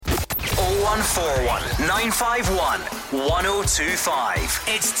0141 951 1025.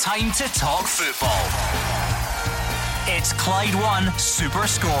 It's time to talk football. It's Clyde One Super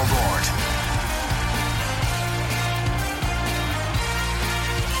Scoreboard.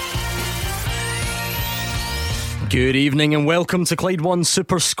 Good evening and welcome to Clyde One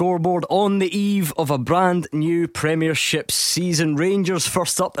Super Scoreboard on the eve of a brand new Premiership season. Rangers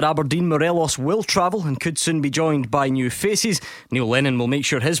first up at Aberdeen. Morelos will travel and could soon be joined by new faces. Neil Lennon will make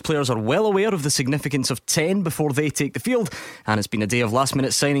sure his players are well aware of the significance of 10 before they take the field. And it's been a day of last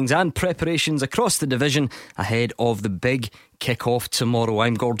minute signings and preparations across the division ahead of the big kick-off tomorrow.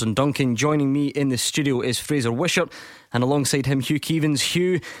 I'm Gordon Duncan. Joining me in the studio is Fraser Wishart, and alongside him Hugh Keevins.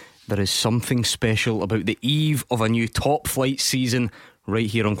 Hugh, there is something special about the eve of a new top flight season right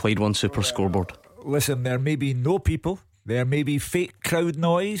here on Clyde One Super Scoreboard. Listen, there may be no people, there may be fake crowd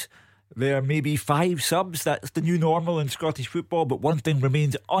noise, there may be 5 subs. That's the new normal in Scottish football, but one thing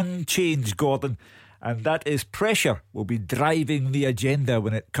remains unchanged, Gordon, and that is pressure will be driving the agenda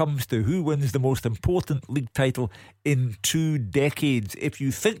when it comes to who wins the most important league title in 2 decades. If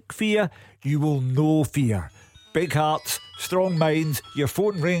you think fear, you will know fear. Big hearts, strong minds, your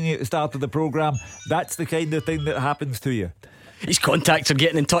phone ringing at the start of the programme. That's the kind of thing that happens to you. These contacts are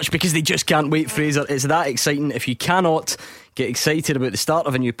getting in touch because they just can't wait, Fraser. It's that exciting. If you cannot get excited about the start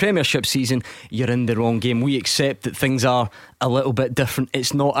of a new Premiership season, you're in the wrong game. We accept that things are a little bit different.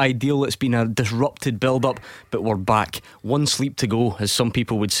 It's not ideal. It's been a disrupted build-up, but we're back. One sleep to go, as some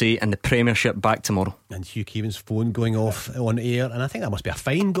people would say, and the Premiership back tomorrow. And Hugh Keevins' phone going off on air, and I think that must be a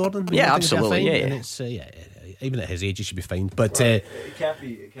fine, Gordon. Yeah, absolutely. Yeah. And it's even at his age, he should be fined. But it can't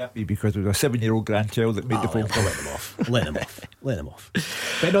be because it was a 7-year-old grandchild that made the phone call. Let them off.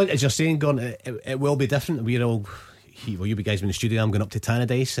 But no, as you're saying, Gordon, it will be different. We're all, well, you'll be guys in the studio. I'm going up to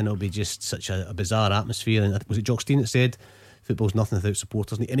Tannadice, and it'll be just such a bizarre atmosphere. And was it Jock Stein that said football's nothing without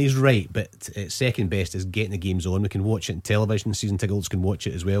supporters? And he's right, but second best is getting the games on. We can watch it on television. Season tickets can watch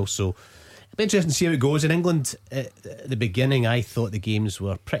it as well. So it'll be interesting to see how it goes. In England, at the beginning, I thought the games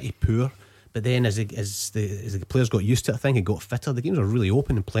were pretty poor. But then as the players got used to it, I think, and got fitter, the games are really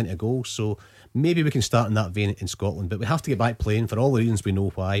open and plenty of goals. So maybe we can start in that vein in Scotland. But we have to get back playing for all the reasons we know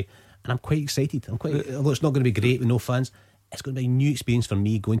why. And I'm quite excited. Although it's not going to be great with no fans, it's going to be a new experience for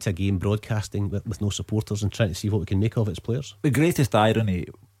me, going to a game, broadcasting with no supporters and trying to see what we can make of its players. The greatest irony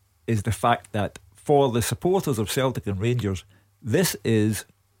is the fact that for the supporters of Celtic and Rangers, this is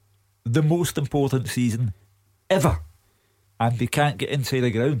the most important season ever, and they can't get inside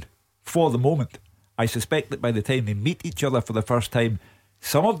the ground for the moment. I suspect that by the time they meet each other for the first time,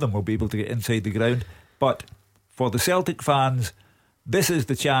 some of them will be able to get inside the ground. But for the Celtic fans, this is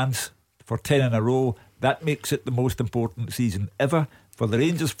the chance for 10 in a row. That makes it the most important season ever. For the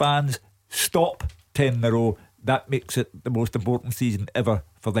Rangers fans, stop 10 in a row. That makes it the most important season ever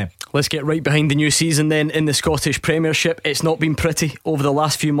for them. Let's get right behind the new season then in the Scottish Premiership. It's not been pretty over the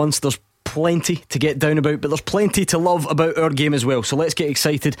last few months. There's plenty to get down about, but there's plenty to love about our game as well. So let's get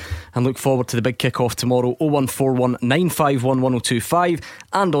excited and look forward to the big kick-off tomorrow. 0141 951 1025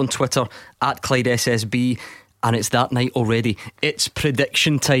 and on Twitter at Clyde SSB. And it's that night already. It's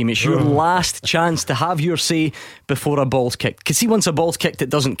prediction time. It's your last chance to have your say before a ball's kicked. Because see, once a ball's kicked, it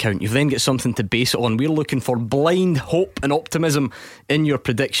doesn't count. You've then got something to base it on. We're looking for blind hope and optimism in your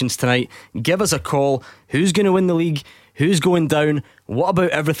predictions tonight. Give us a call. Who's going to win the league? Who's going down? What about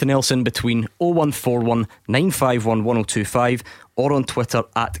everything else in between? 0141 951 1025 or on Twitter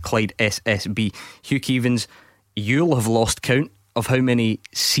at Clyde SSB. Hugh Keevins, you'll have lost count of how many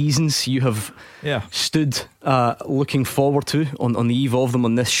seasons you have stood looking forward to on the eve of them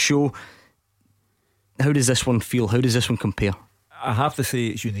on this show. How does this one feel? How does this one compare? I have to say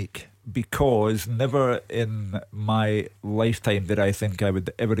it's unique, because never in my lifetime did I think I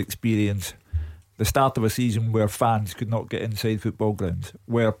would ever experience the start of a season where fans could not get inside football grounds,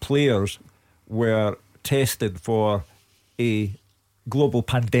 where players were tested for a global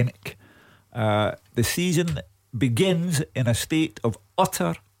pandemic. The season begins in a state of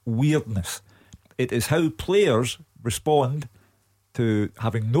utter weirdness. It is how players respond to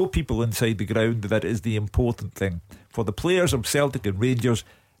having no people inside the ground that is the important thing. For the players of Celtic and Rangers,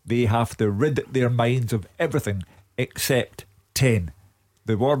 they have to rid their minds of everything except 10.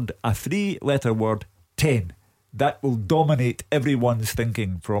 The word, a 3-letter word, 10. That will dominate everyone's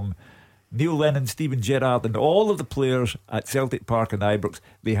thinking, from Neil Lennon, Steven Gerrard and all of the players at Celtic Park and Ibrox.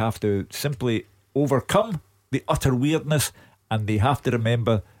 They have to simply overcome the utter weirdness, and they have to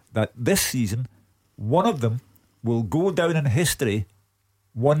remember that this season one of them will go down in history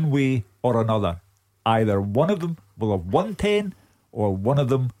one way or another. Either one of them will have won 10 or one of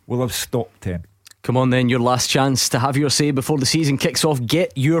them will have stopped 10. Come on then, your last chance to have your say before the season kicks off.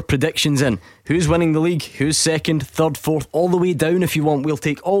 Get your predictions in. Who's winning the league? Who's second, third, fourth, all the way down if you want. We'll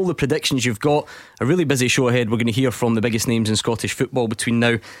take all the predictions you've got. A really busy show ahead. We're going to hear from the biggest names in Scottish football between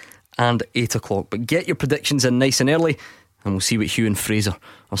now and 8 o'clock. But get your predictions in nice and early, and we'll see what Hugh and Fraser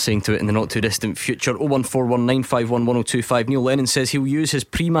are saying to it in the not too distant future. 01419511025. Neil Lennon says he'll use his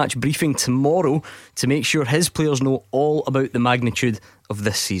pre-match briefing tomorrow to make sure his players know all about the magnitude of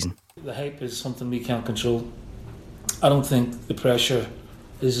this season. The hype is something we can't control. I don't think the pressure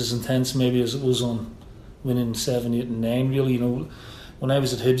is as intense maybe as it was on winning 7, 8 and 9 really. When I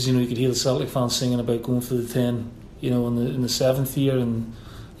was at Hibs, you could hear the Celtic fans singing about going for the 10 in the 7th year, and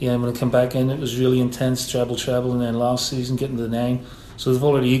when I come back in it was really intense, treble, and then last season getting to the 9. So they've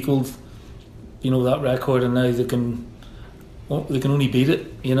already equalled that record, and now they can only beat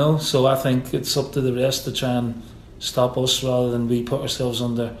it, so I think it's up to the rest to try and stop us rather than we put ourselves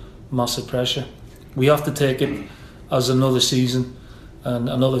under massive pressure. We have to take it as another season and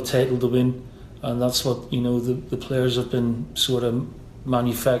another title to win, and that's what the players have been sort of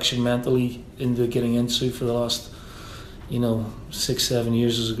manufactured mentally into getting into for the last 6-7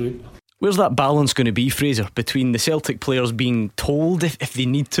 years as a group. Where's that balance going to be, Fraser, between the Celtic players being told if they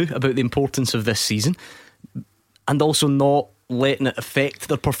need to about the importance of this season, and also not letting it affect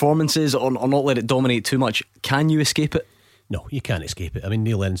their performances or not let it dominate too much? Can you escape it? No, you can't escape it. I mean,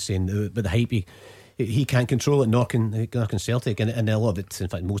 Neil Lennon's saying but the hype, he can't control it, knocking Celtic, and a lot of it, in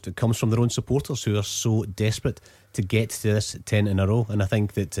fact most of it, comes from their own supporters who are so desperate to get to this 10 in a row. And I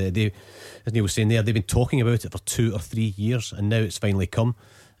think that they, as Neil was saying there, they've been talking about it for 2 or 3 years, and now it's finally come.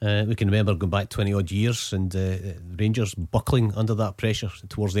 We can remember going back 20 odd years and Rangers buckling under that pressure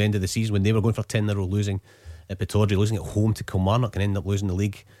towards the end of the season when they were going for 10 in a row, losing at Pittodrie, losing at home to Kilmarnock, and end up losing the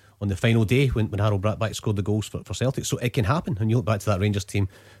league on the final day when Harold Bratback scored the goals for Celtic. So it can happen, and you look back to that Rangers team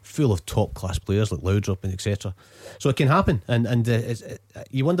full of top class players like Laudrup and etc. So it can happen, and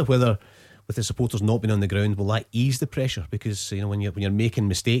you wonder whether, with the supporters not being on the ground, will that ease the pressure? Because when you're making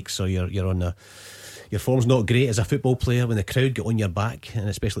mistakes, or you're on your form's not great as a football player, when the crowd get on your back, and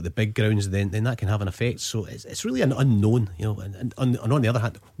especially the big grounds, then that can have an effect. So it's really an unknown, and on the other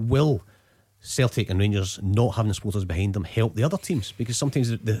hand, will Celtic and Rangers not having the supporters behind them help the other teams? Because sometimes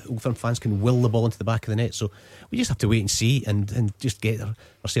the Old Firm fans can will the ball into the back of the net. So we just have to wait and see, and just get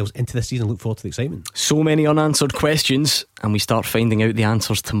ourselves into this season and look forward to the excitement. So many unanswered questions, and we start finding out the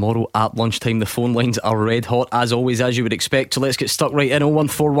answers tomorrow at lunchtime. The phone lines are red hot as always, as you would expect, so let's get stuck right in.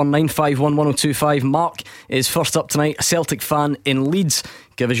 01419511025. Mark is first up tonight, a Celtic fan in Leeds.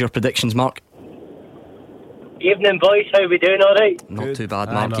 Give us your predictions, Mark. Evening boys, how are we doing? Alright? Not too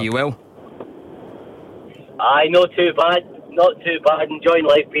bad, Mark. Are you well? Aye, not too bad. Enjoying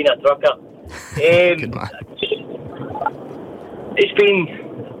life being a trucker. Good man. It's been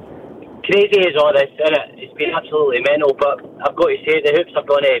crazy as all this, isn't it? It's been absolutely mental, but I've got to say the Hoops are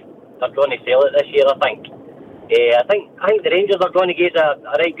going to sell it this year. I think the Rangers are going to get a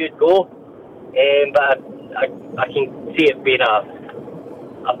right good go, but I can see it being a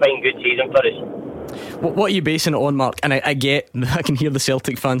fine good season for us. What are you basing it on, Mark? And I can hear the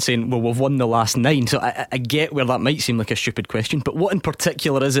Celtic fans saying, well, we've won the last 9. So I get where that might seem like a stupid question, but what in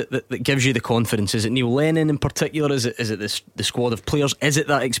particular is it that gives you the confidence? Is it Neil Lennon in particular? Is it the squad of players? Is it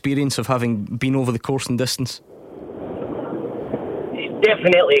that experience of having been over the course and distance? It's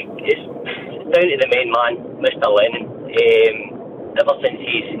definitely down to the main man, Mr. Lennon. Ever since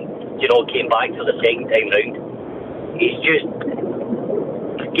he's came back for the second time round, he's just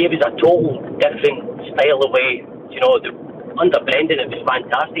gave us a total different style of way. Under Brendan it was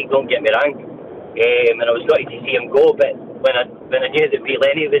fantastic, don't get me wrong, and I was gutted to see him go, but when I knew that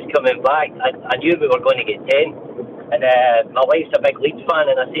Lenny was coming back, I knew we were going to get 10, and my wife's a big Leeds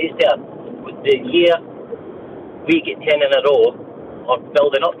fan, and I says to her, the year we get 10 in a row, or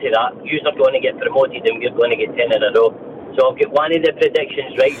building up to that, you're going to get promoted and we're going to get 10 in a row. So I've got one of the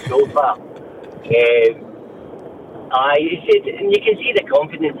predictions right so far. And you can see the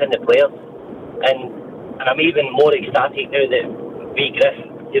confidence in the players, and I'm even more ecstatic now that V Griff,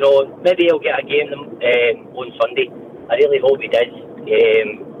 maybe he'll get a game on Sunday. I really hope he does,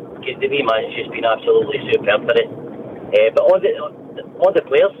 because the wee man's just been absolutely superb for it. But all the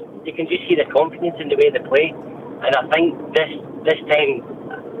players, you can just see the confidence in the way they play, and I think this time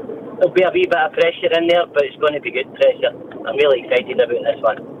there'll be a wee bit of pressure in there, but it's going to be good pressure. I'm really excited about this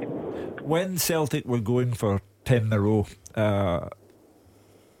one. When Celtic were going for 10 in a row,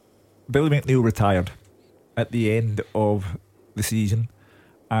 Billy McNeill retired at the end of the season,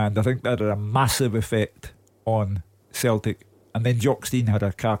 and I think that had a massive effect on Celtic. And then Jock Stein had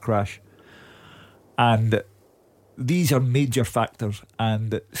a car crash, and these are major factors,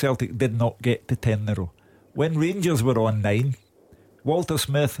 and Celtic did not get to 10 in a row. When Rangers were on 9, Walter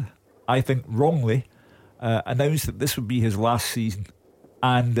Smith, I think wrongly, announced that this would be his last season,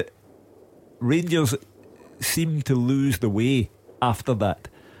 and Rangers seemed to lose the way after that,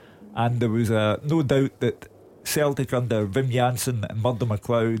 and there was no doubt that Celtic under Wim Jansen and Murdo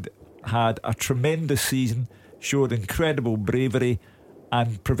McLeod had a tremendous season, showed incredible bravery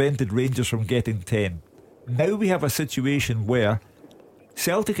and prevented Rangers from getting 10. Now we have a situation where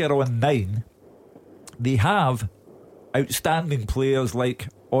Celtic are on 9. They have outstanding players like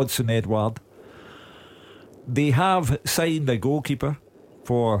Odsonne Edouard. They have signed a goalkeeper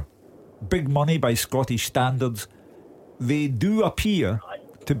for big money by Scottish standards. They do appear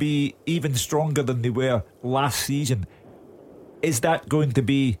to be even stronger than they were last season. Is that going to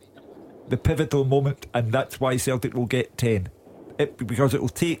be the pivotal moment, and that's why Celtic will get 10? Because it will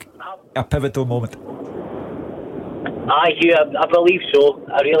take a pivotal moment. Aye, Hugh, I believe so.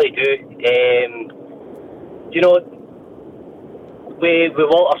 I really do. You know, with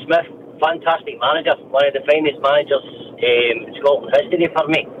Walter Smith, fantastic manager, one of the finest managers in Scotland history for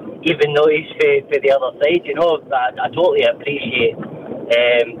me, even though he's for the other side. You know, I totally appreciate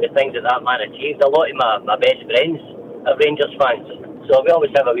the things that man achieved. A lot of my best friends are Rangers fans, so we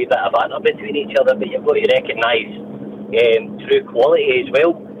always have a wee bit of banter between each other, but you've got to recognise true quality as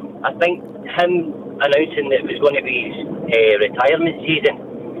well. I think him announcing that it was going to be his retirement season,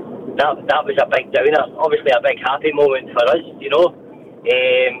 that was a big downer. Obviously a big happy moment for us, you know.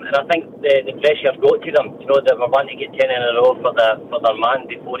 And I think the pressure got to them. You know, they were wanting to get 10 in a row for their man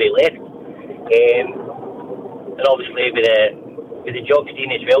before he left. And obviously with the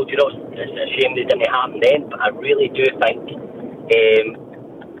Jogstein as well, you know, it's a shame that didn't happen then. But I really do think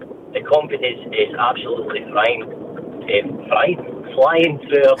the confidence is absolutely flying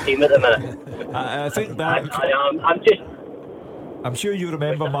through our team at the minute. I think that I'm sure you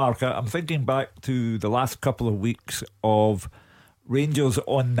remember, Mark. I'm thinking back to the last couple of weeks of Rangers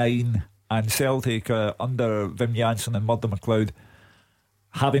on 9 and Celtic under Wim Jansen and Murdo McLeod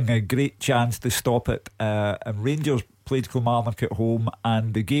having a great chance to stop it, and Rangers played Kilmarnock at home,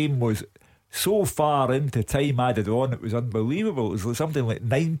 and the game was so far into time added on, it was unbelievable. It was something like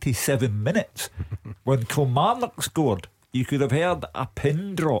 97 minutes when Kilmarnock scored. You could have heard a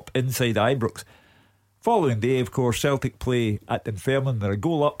pin drop inside Ibrox. Following day, of course, Celtic play at Dunfermline. They're a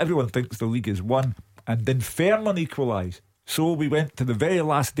goal up. Everyone thinks the league is won, and Dunfermline equalise. So we went to the very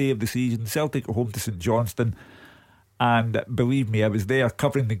last day of the season. Celtic at home to St Johnstone, and believe me, I was there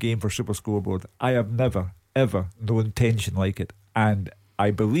covering the game for Superscoreboard. I have never, ever known tension like it, and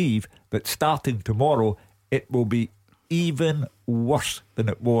I believe that starting tomorrow it will be even worse than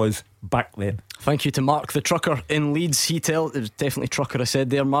it was back then. Thank you to Mark the trucker in Leeds. It was definitely trucker I said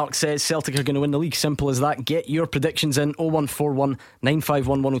there. Mark says Celtic are going to win the league. Simple as that. Get your predictions in 0141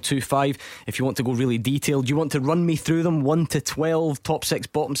 951 1025. If you want to go really detailed, you want to run me through them 1 to 12, top 6,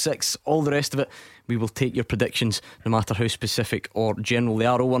 bottom 6, all the rest of it, we will take your predictions no matter how specific or general they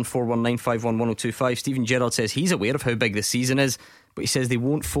are. 0141 951 1025. Stephen Gerrard says he's aware of how big the season is, but he says they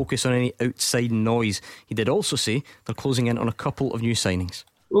won't focus on any outside noise. He did also say they're closing in on a couple of new signings.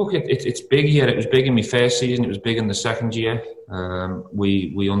 Look, it's big here. It was big in my first season. It was big in the second year.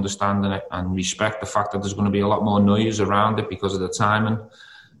 We understand it and respect the fact that there's going to be a lot more noise around it because of the timing.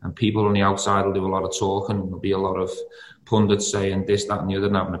 And people on the outside will do a lot of talking. There'll be a lot of pundits saying this, that and the other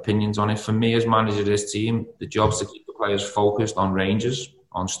and having opinions on it. For me as manager of this team, the job's to keep the players focused on Rangers,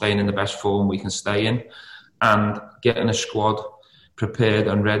 on staying in the best form we can stay in, and getting a squad prepared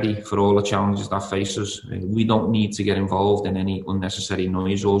and ready for all the challenges that face us. We don't need to get involved in any unnecessary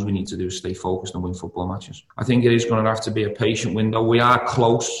noise. All we need to do is stay focused and win football matches. I think it is going to have to be a patient window. We are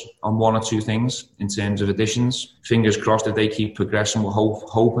close on one or two things in terms of additions. Fingers crossed if they keep progressing, we're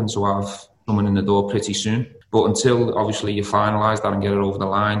hoping to have someone in the door pretty soon. But until obviously you finalise that and get it over the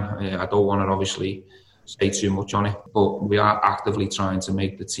line, I don't want to obviously say too much on it. But we are actively trying to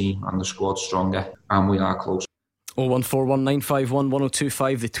make the team and the squad stronger, and we are close. 0141 951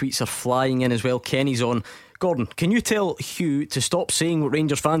 1025. The tweets are flying in as well. Kenny's on. Gordon, can you tell Hugh to stop saying what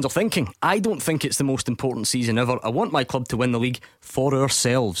Rangers fans are thinking? I don't think it's the most important season ever. I want my club to win the league for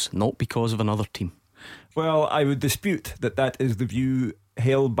ourselves, not because of another team. Well, I would dispute that is the view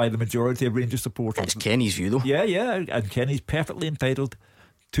held by the majority of Rangers supporters. It's Kenny's view though. Yeah, and Kenny's perfectly entitled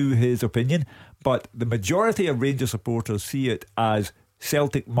to his opinion, but the majority of Rangers supporters see it as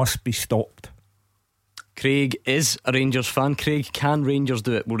Celtic must be stopped. Craig is a Rangers fan. Craig, can Rangers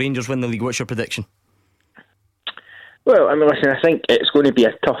do it? Will Rangers win the league? What's your prediction? Well, I mean, listen, I think it's going to be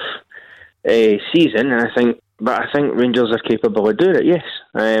a tough season, and I think Rangers are capable of doing it. Yes,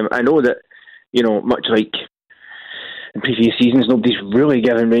 I know that, you know, much like in previous seasons, nobody's really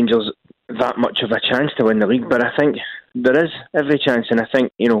given Rangers that much of a chance to win the league. But I think there is every chance, and I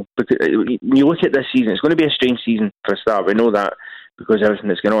think, because when you look at this season, it's going to be a strange season for a start. We know that because of everything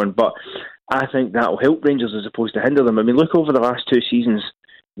that's going on. But I think that will help Rangers as opposed to hinder them. I mean, look over the last 2 seasons.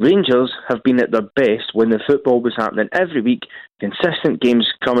 Rangers have been at their best when the football was happening every week, consistent games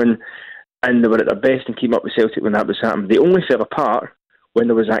coming, and they were at their best and keeping up with Celtic when that was happening. They only fell apart when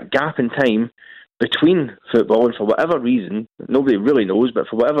there was that gap in time between football, and for whatever reason, nobody really knows, but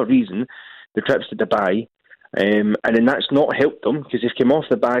for whatever reason, the trips to Dubai, and then that's not helped them because they've come off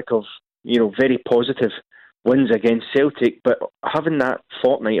the back of very positive wins against Celtic, but having that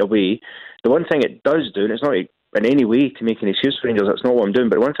fortnight away, the one thing it does do, and it's not in any way to make an excuse for Rangers, that's not what I'm doing,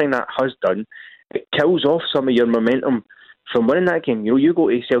 but one thing that has done, it kills off some of your momentum from winning that game. You go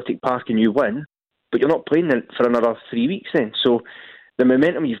to Celtic Park and you win, but you're not playing for another 3 weeks then. So the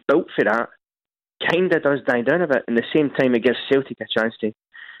momentum you've built for that kind of does die down a bit. And at the same time, it gives Celtic a chance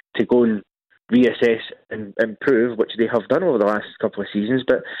to go and reassess and improve, which they have done over the last couple of seasons.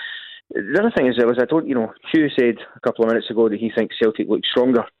 But the other thing is, Hugh said a couple of minutes ago that he thinks Celtic look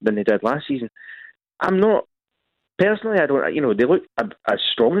stronger than they did last season. I'm not. Personally, I don't. They look as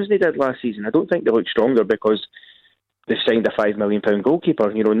strong as they did last season. I don't think they look stronger because they've signed a £5 million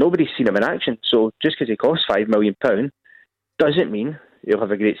goalkeeper. Nobody's seen him in action. So just because he costs £5 million doesn't mean he'll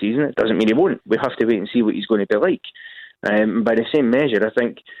have a great season. It doesn't mean he won't. We have to wait and see what he's going to be like. By the same measure, I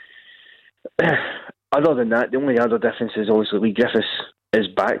think, other than that, the only other difference is obviously Lee Griffiths is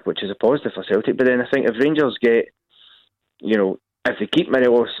back, which is a positive for Celtic. But then I think if Rangers get, if they keep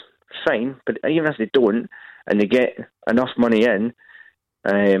Morelos, fine. But even if they don't, and they get enough money in,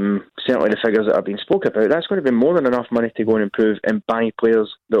 certainly the figures that have been spoke about, that's going to be more than enough money to go and improve and buy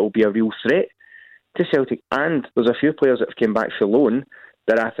players that will be a real threat to Celtic. And there's a few players that have come back for loan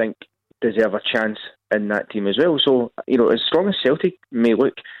that I think deserve a chance in that team as well. So, as strong as Celtic may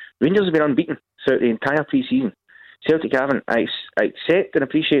look, Rangers have been unbeaten throughout the entire pre-season. Celtic haven't. I accept and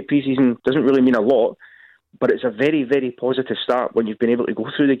appreciate pre-season doesn't really mean a lot, but it's a very, very positive start when you've been able to go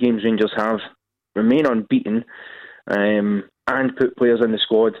through the games Rangers have, remain unbeaten, and put players in the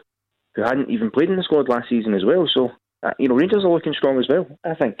squad who hadn't even played in the squad last season as well. So, Rangers are looking strong as well,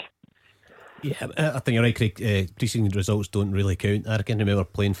 I think. Yeah, I think you're right, Craig. Pre-season results don't really count. I can remember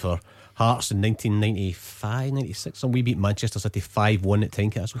playing for Hearts in 1995, 96, and we beat Manchester City 5-1 at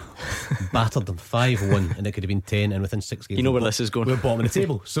Tynecastle. Battered them 5-1, and it could have been 10, and within 6 games you know where this is going. We're bottom of the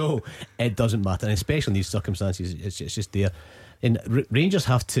table, so it doesn't matter, and especially in these circumstances, it's just there. And Rangers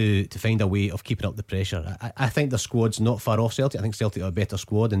have to find a way of keeping up the pressure. I think the squad's not far off Celtic. I think Celtic are a better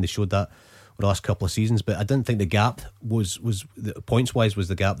squad, and they showed that over the last couple of seasons. But I didn't think the gap was points wise was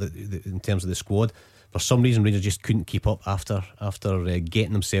the gap that in terms of the squad. For some reason, Rangers just couldn't keep up after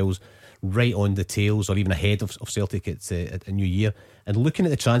getting themselves right on the tails or even ahead of Celtic at a new year. And looking at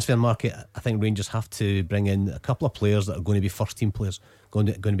the transfer market, I think Rangers have to bring in a couple of players that are going to be first team players,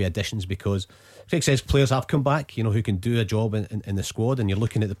 going to be additions, because Craig says players have come back, who can do a job in the squad, and you're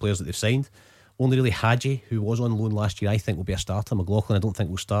looking at the players that they've signed. Only really Hadji, who was on loan last year, I think will be a starter. McLaughlin, I don't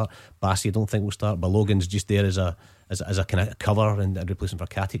think will start. Bassey, I don't think will start. Balogun's just there as a kind of cover and replacement for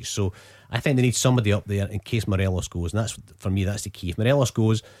Katic. So I think they need somebody up there in case Morelos goes, and that's, for me, that's the key. If Morelos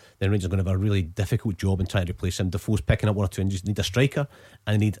goes, then Rangers are going to have a really difficult job in trying to replace him. Defoe's picking up 1 or 2 injuries. They need a striker,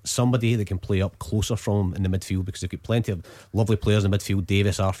 and they need somebody that can play up closer from him in the midfield, because they've got plenty of lovely players in the midfield,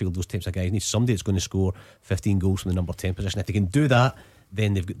 Davis, Arfield, those types of guys. They need somebody that's going to score 15 goals from the number 10 position. If they can do that,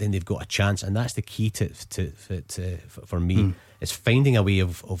 then they've got a chance, and that's the key for me. It's finding a way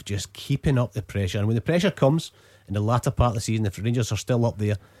of just keeping up the pressure, and when the pressure comes in the latter part of the season, if Rangers are still up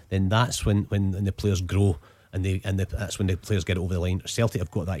there, then that's when the players grow, and that's when the players get it over the line. Celtic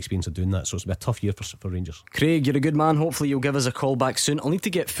have got that experience of doing that, so it's been a tough year for Rangers. Craig, you're a good man. Hopefully you'll give us a call back soon. I'll need to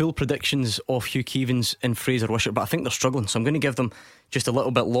get full predictions of Hugh Keevins and Fraser Wishart, but I think they're struggling, so I'm going to give them just a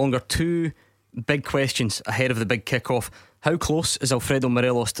little bit longer. 2 big questions ahead of the big kick-off. How close is Alfredo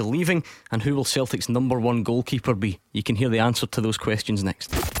Morelos to leaving, and who will Celtic's number 1 goalkeeper be? You can hear the answer to those questions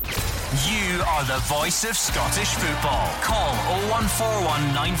next. You are the voice of Scottish football. Call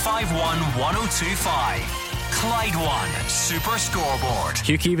 0141 951 1025. Clyde 1 Super Scoreboard.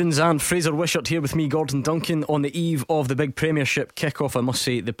 Hugh Keevins and Fraser Wishart here with me, Gordon Duncan, on the eve of the big Premiership kick-off. I must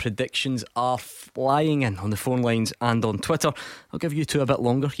say the predictions are flying in on the phone lines and on Twitter. I'll give you 2 a bit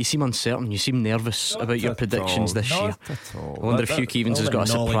longer. You seem uncertain, you seem nervous about your predictions this year. I wonder if Hugh Keevins has got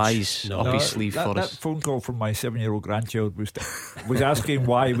a surprise up his sleeve for us. That phone call from my 7-year-old grandchild was asking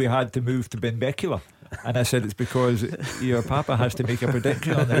why we had to move to Benbecula. And I said it's because your papa has to make a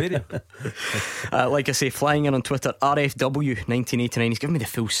prediction on the radio. Like I say, flying in on Twitter, RFW 1989. He's giving me the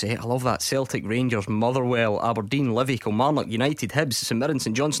full set. I love that. Celtic, Rangers, Motherwell, Aberdeen, Livy, Kilmarnock, United, Hibs, St Mirren,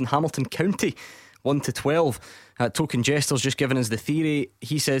 St Johnstone, Hamilton County, 1-12. Token Jester's just given us the theory.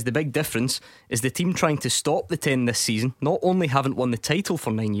 He says the big difference is the team trying to stop the 10 this season not only haven't won the title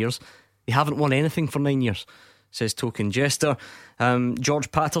for 9 years, they haven't won anything for 9 years, says Token Jester.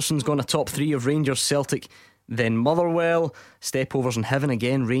 George Patterson's gone a top 3 of Rangers, Celtic, then Motherwell. Stepovers in heaven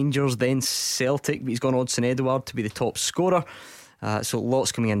again, Rangers, then Celtic, but he's gone Odsonne Edouard to be the top scorer. So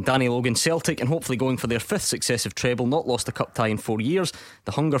lots coming in. Danny Logan, Celtic, and hopefully going for their 5th successive treble, not lost a cup tie in 4 years.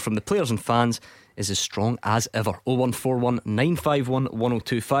 The hunger from the players and fans is as strong as ever. 0141 951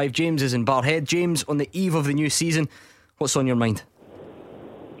 1025. James is in Barhead. James, on the eve of the new season, what's on your mind?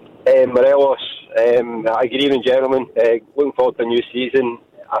 Morelos, good evening, gentlemen. Looking forward to the new season.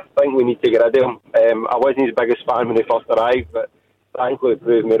 I think we need to get rid of him. I wasn't his biggest fan when he first arrived, but thankfully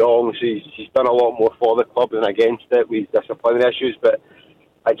proved me wrong. So he's done a lot more for the club than against it with disciplinary issues, but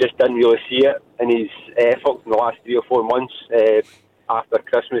I just didn't really see it in his effort in the last 3 or 4 months after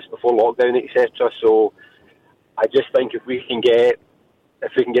Christmas, before lockdown, etc. So I just think if we can get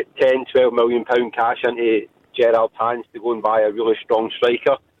 10-12 million pound cash into Gerrard's hands to go and buy a really strong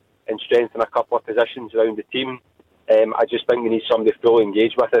striker and strengthen a couple of positions around the team, I just think we need somebody fully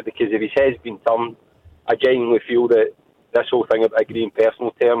engaged with it, because if his head's been turned, I genuinely feel that this whole thing about agreeing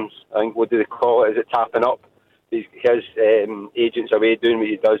personal terms, I think, what do they call it? Is it tapping up? His agent's away doing what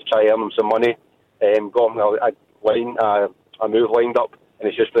he does, try to earn him some money, got him a move lined up, and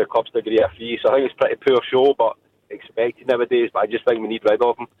it's just for the clubs to agree a fee. So I think it's pretty poor show, but expected nowadays. But I just think we need rid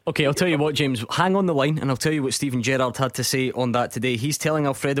of him. Okay, I'll tell you what, James, hang on the line and I'll tell you what Steven Gerrard had to say on that today. He's telling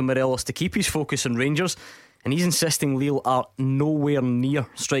Alfredo Morelos to keep his focus on Rangers, and he's insisting Lille are nowhere near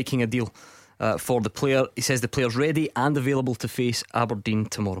striking a deal for the player. He says the player's ready and available to face Aberdeen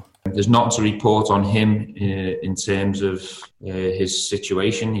tomorrow. There's nothing to report on him in terms of his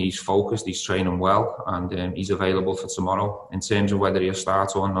situation. He's focused, he's training well, and he's available for tomorrow. In terms of whether he'll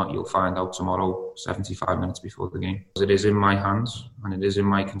start or not, you'll find out tomorrow, 75 minutes before the game. It is in my hands and it is in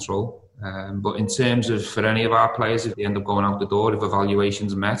my control. But in terms of, for any of our players, if they end up going out the door, if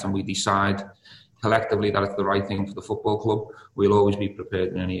evaluations are met and we decide collectively that it's the right thing for the football club, we'll always be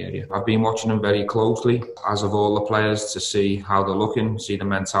prepared in any area. I've been watching them very closely, as of all the players, to see how they're looking, see the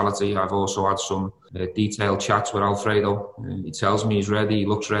mentality. I've also had some detailed chats with Alfredo. He tells me he's ready, he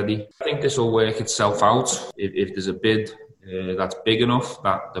looks ready. I think this will work itself out. If there's a bid that's big enough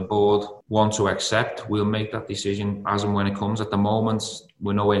that the board want to accept, we'll make that decision as and when it comes. At the moment,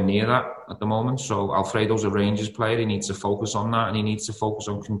 we're nowhere near that at the moment. So Alfredo's a Rangers player. He needs to focus on that, and he needs to focus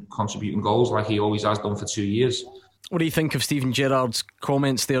on contributing goals like he always has done for 2 years. What do you think of Steven Gerrard's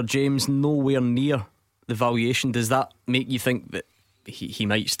comments there, James? Nowhere near the valuation. Does that make you think that he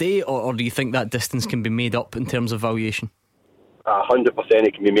might stay, or do you think that distance can be made up in terms of valuation? 100%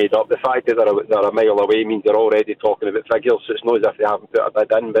 it can be made up. The fact that they're a mile away means they're already talking about figures, so it's not as if they haven't put a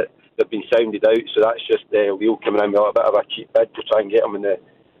bid in, but they've been sounded out. So that's just Lille coming in with a bit of a cheap bid to try and get them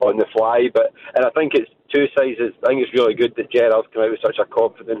on the fly. And I think it's two sides. I think it's really good that Gerrard's come out with such a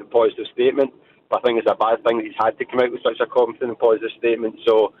confident and positive statement, but I think it's a bad thing that he's had to come out with such a confident and positive statement.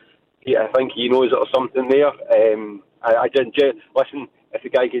 So I think he knows there's something there. Listen, if the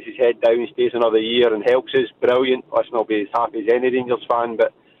guy gets his head down and stays another year and helps us, brilliant. Listen, I'll be as happy as any Rangers fan,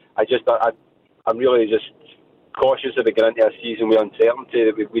 but I'm really just cautious of going into a season with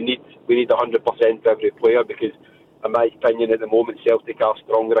uncertainty. We need 100% for every player, because in my opinion at the moment Celtic are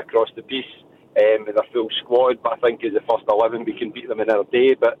stronger across the piece with a full squad, but I think as the first 11 we can beat them in our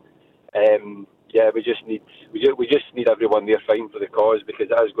day. But we just need everyone there fighting for the cause, because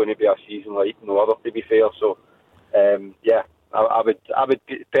it is going to be a season like no other, to be fair. So I would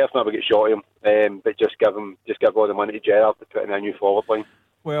personally get shot of him, but just give all the money to Gerrard to put in a new forward line.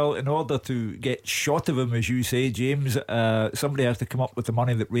 Well, in order to get shot of him, as you say, James, somebody has to come up with the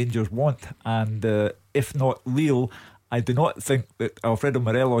money that Rangers want, and if not Lille, I do not think that Alfredo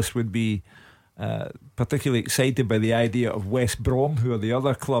Morelos would be particularly excited by the idea of West Brom, who are the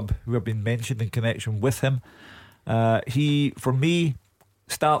other club who have been mentioned in connection with him. He, for me,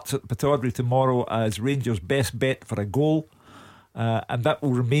 starts at Pittodrie tomorrow as Rangers' best bet for a goal, and that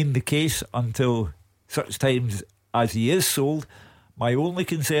will remain the case until such times as he is sold. My only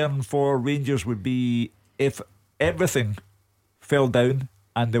concern for Rangers would be if everything fell down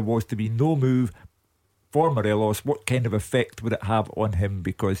and there was to be no move for Morelos, what kind of effect would it have on him,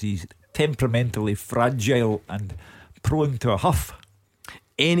 because he's temperamentally fragile and prone to a huff.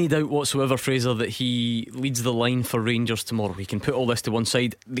 any doubt whatsoever, Fraser, that he leads the line for Rangers tomorrow? We can put all this to one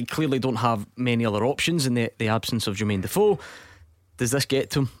side. They clearly don't have many other options in the absence of Jermaine Defoe. Does this get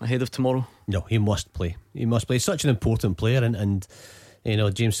to him ahead of tomorrow? No, he must play. He must play. He's such an important player, and you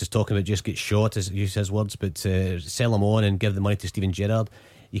know, James is talking about just get shot, as use his words, but sell him on and give the money to Steven Gerrard.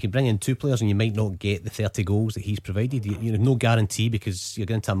 You can bring in two players and you might not get the 30 goals that he's provided. You know, no guarantee, because you're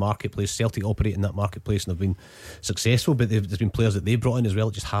going into a marketplace. Celtic operate in that marketplace and have been successful, but there's been players that they brought in as well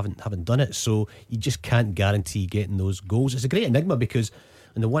that just haven't done it. So you just can't guarantee getting those goals. It's a great enigma, because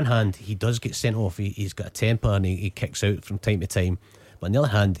on the one hand he does get sent off, he's got a temper and he kicks out from time to time, but on the other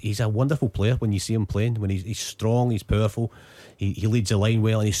hand he's a wonderful player when you see him playing. When he's strong, he's powerful, he leads the line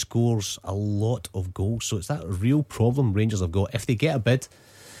well, and he scores a lot of goals. So it's that real problem Rangers have got. If they get a bid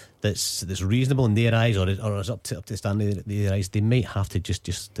that's reasonable in their eyes, or is up to the standard in their eyes, they might have to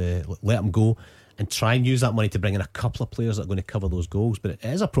just let him go and try and use that money to bring in a couple of players that are going to cover those goals. But it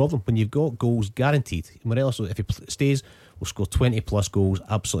is a problem when you've got goals guaranteed. Morelos, if he stays, will score 20 plus goals,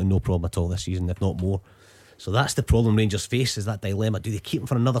 absolutely no problem at all this season, if not more. So that's the problem Rangers face, is that dilemma. Do they keep him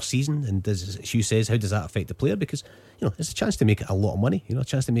for another season? And as Hugh says, how does that affect the player? Because, you know, it's a chance to make a lot of money, you know, a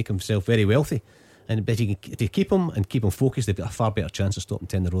chance to make himself very wealthy. And if you keep him focused, they've got a far better chance of stopping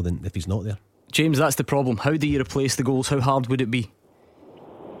 10 in a row than if he's not there. James, that's the problem. How do you replace the goals? How hard would it be?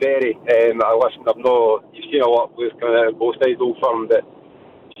 Very. You've seen a lot with kind of both sides of Old Firm that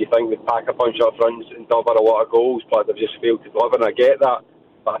you think they pack a punch up front and deliver a lot of goals, but they've just failed to deliver, and I get that.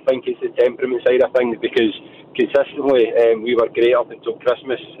 But I think it's the temperament side of things, because consistently we were great up until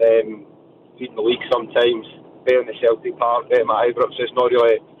Christmas, leading the league sometimes, better in the Celtic Park, better at Ibrox. So it's not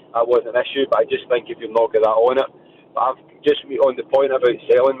really, that wasn't an issue, but I just think if you've not got that on it. But I've just on the point about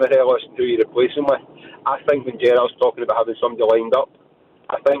selling Morelos and who you replace him with, I think when Gerrard's talking about having somebody lined up,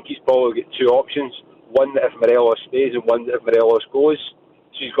 I think he's probably got two options. One that if Morelos stays, and one that if Morelos goes.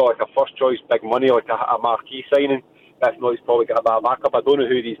 So he's got like a first choice big money, like a marquee signing. If not, he's probably got a bit of backup. I don't know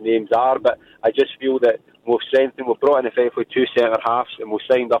who these names are, but I just feel that we've brought in effectively two centre halves, and we've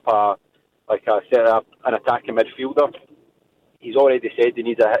signed up an attacking midfielder. He's already said he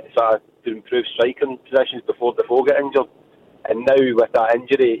needs to improve striking positions before Defoe get injured. And now with that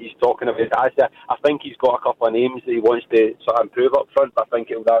injury, he's talking about I think he's got a couple of names that he wants to sort of improve up front. But I think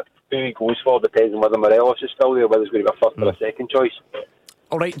who he goes for depends on whether Morelos is still there, whether it's going to be a first or a second choice.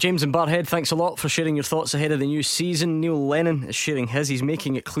 Alright, James in Barhead, thanks a lot for sharing your thoughts ahead of the new season. Neil Lennon is sharing his. He's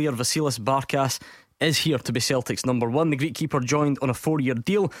making it clear Vasilis Barkas is here to be Celtic's number one. The Greek keeper joined on a 4-year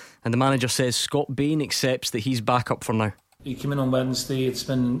deal, and the manager says Scott Bain accepts that he's back up for now. He came in on Wednesday. It's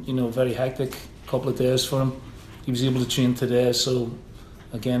been, very hectic couple of days for him. He was able to train today, so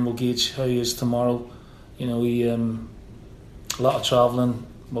again we'll gauge how he is tomorrow. He a lot of travelling,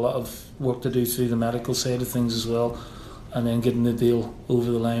 a lot of work to do through the medical side of things as well, and then getting the deal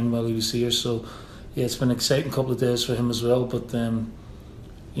over the line while he was here. So yeah, it's been an exciting couple of days for him as well. But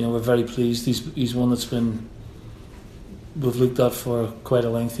we're very pleased. He's one that's been we've looked at for quite a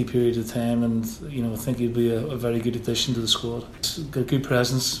lengthy period of time, and I think he'll be a very good addition to the squad. He's got good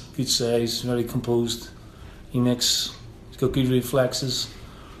presence, good size, very composed. He's got good reflexes.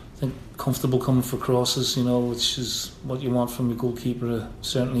 I think comfortable coming for crosses, which is what you want from a goalkeeper,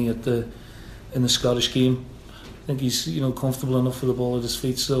 certainly in the Scottish game. I think he's comfortable enough with the ball at his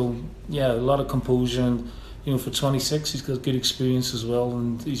feet. So yeah, a lot of composure, and for 26 he's got good experience as well,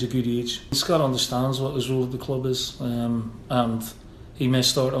 and he's a good age. Scott understands what his role at the club is, and he may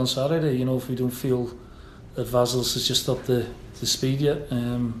start on Saturday, if we don't feel that Vasilis is just up to speed yet.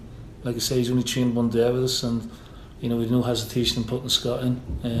 Like I say, he's only trained one day with us, and we've no hesitation in putting Scott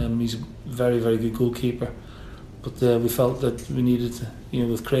in. He's a very, very good goalkeeper, but we felt that we needed to,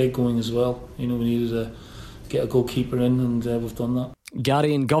 with Craig going as well, we needed to get a goalkeeper in, and we've done that.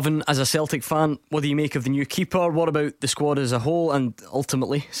 Gary and Govan, as a Celtic fan, what do you make of the new keeper? What about the squad as a whole? And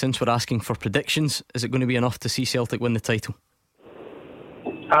ultimately, since we're asking for predictions, is it going to be enough to see Celtic win the title?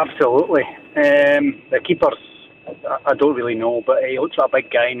 Absolutely. The keeper's, I don't really know, but he looks like a big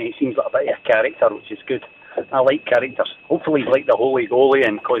guy and he seems like a bit of a character, which is good. I like characters. Hopefully he's like the holy goalie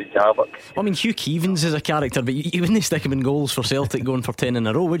and causes havoc. I mean, Hugh Keevins is a character, but you wouldn't stick him in goals for Celtic going for 10 in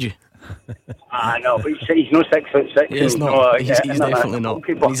a row, would you? I know, but he's no 6'6". Yeah, he's not. He's definitely not.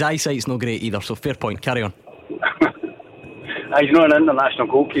 His eyesight's not great either, so fair point, carry on. He's not an international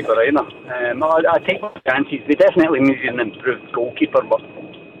goalkeeper either. I take my chances. They definitely needed an improved goalkeeper, but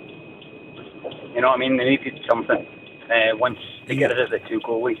you know what I mean, they needed something once they get rid of the two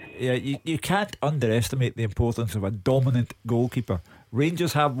goalies. Yeah, you can't underestimate the importance of a dominant goalkeeper.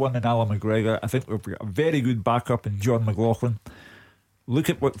 Rangers have one in Alan McGregor. I think we've got a very good backup in John McLaughlin. Look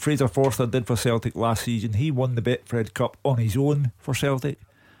at what Fraser Forster did for Celtic last season. He won the Betfred Cup on his own for Celtic.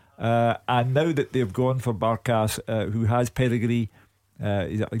 And now that they've gone for Barkas, who has pedigree,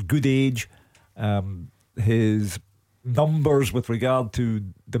 he's at a good age, his numbers with regard to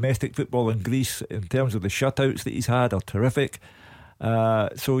domestic football in Greece in terms of the shutouts that he's had are terrific.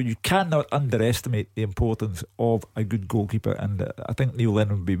 So you cannot underestimate the importance of a good goalkeeper, and I think Neil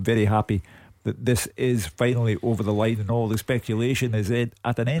Lennon would be very happy that this is finally over the line and all the speculation is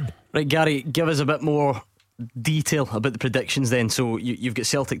at an end. Right, Gary, give us a bit more detail about the predictions then. So you've got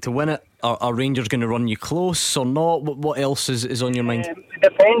Celtic to win it. Are Rangers going to run you close or not? What else is on your mind? It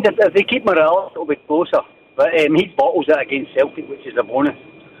depends. If they keep Morelos, it'll be closer. But he bottles it against Celtic, which is a bonus.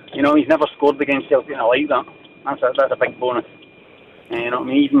 You know, he's never scored against Celtic, and I like that. That's a big bonus. You know what I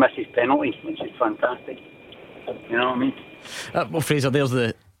mean? He even misses penalties, which is fantastic. You know what I mean? Well, Fraser, there's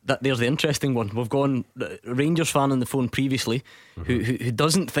the interesting one. We've gone a Rangers fan on the phone previously who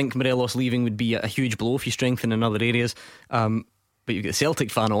doesn't think Morelos leaving would be a huge blow if you strengthen in other areas. But you've got a Celtic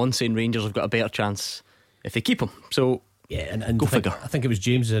fan on saying Rangers have got a better chance if they keep him. So yeah, and go figure. I think it was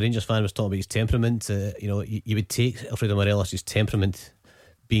James, the Rangers fan, was talking about his temperament. You would take Alfredo Morelos' temperament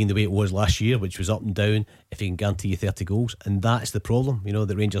being the way it was last year, which was up and down, if he can guarantee you 30 goals. And that's the problem,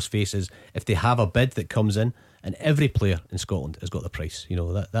 that Rangers face, is if they have a bid that comes in, and every player in Scotland has got the price.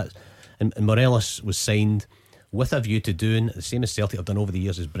 And Morelos was signed with a view to doing the same as Celtic have done over the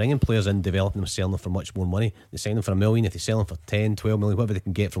years, is bringing players in, developing them, selling them for much more money. They sign them for $1 million. If they sell them for 10, 12 million, whatever they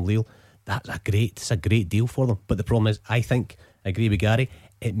can get from Lille, it's a great deal for them. But the problem is, I agree with Gary,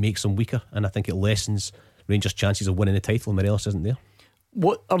 it makes them weaker, and I think it lessens Rangers' chances of winning the title. Morelos isn't there.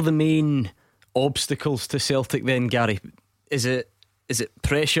 What are the main obstacles to Celtic then, Gary? Is it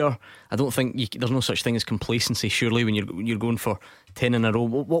pressure? I don't think there's no such thing as complacency, surely, when you're going for 10 in a row.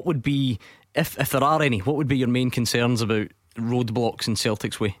 What would be, if there are any, what would be your main concerns about roadblocks in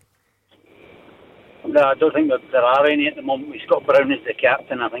Celtic's way? No, I don't think that there are any at the moment. With Scott Brown as the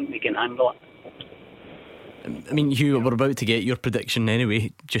captain, I think they can handle it. I mean, Hugh, we're about to get your prediction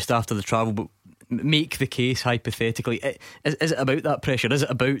anyway, just after the travel, but make the case hypothetically. Is it about that pressure? Is it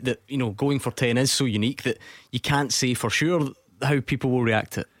about that, going for 10 is so unique that you can't say for sure how people will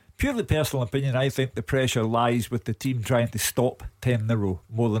react to it? Purely personal opinion, I think the pressure lies with the team trying to stop 10 in a row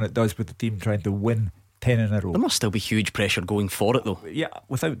more than it does with the team trying to win 10 in a row. There must still be huge pressure going for it though. Yeah,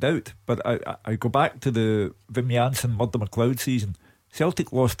 without doubt. But I go back to the Wim Janssen Murdo McLeod season.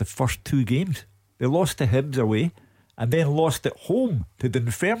 Celtic lost the first 2 games. They lost to Hibs away and then lost at home to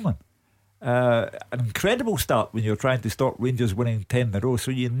Dunfermline. An incredible start when you're trying to stop Rangers winning 10 in a row.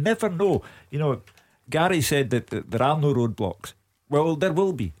 So you never know. Gary said that there are no roadblocks. Well, there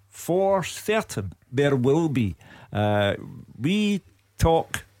will be. For certain, there will be. We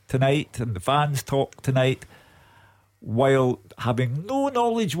talk tonight, and the fans talk tonight, while having no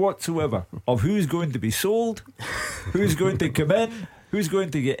knowledge whatsoever of who's going to be sold, who's going to come in, who's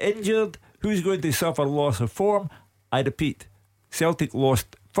going to get injured, who's going to suffer loss of form. I repeat, Celtic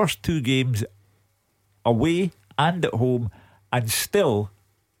lost first 2 games away and at home and still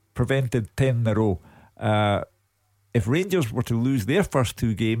prevented 10 in a row. If Rangers were to lose their first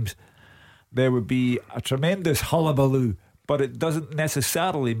 2 games, there would be a tremendous hullabaloo, but it doesn't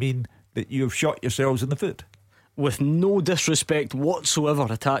necessarily mean that you have shot yourselves in the foot. With no disrespect whatsoever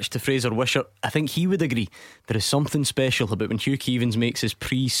attached to Fraser Wishart, I think he would agree there is something special about when Hugh Keevins makes his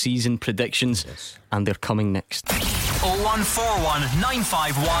pre-season predictions, and they're coming next. 0141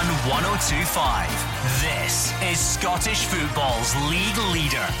 951 1025. This is Scottish football's league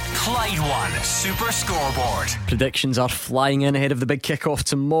leader, Clyde One Super Scoreboard. Predictions are flying in ahead of the big kick-off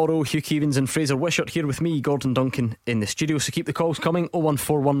tomorrow. Hugh Keevins and Fraser Wishart here with me, Gordon Duncan, in the studio. So keep the calls coming.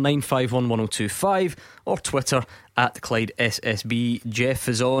 0141 951 1025 or Twitter at Clyde SSB. Jeff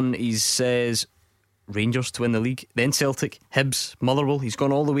is on. He says Rangers to win the league, then Celtic, Hibs, Motherwell. He's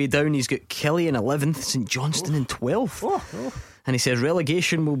gone all the way down. He's got Killie in 11th, St Johnstone in 12th. And he says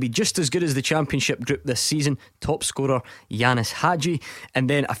relegation will be just as good as the Championship group this season. Top scorer Yanis Hadji, and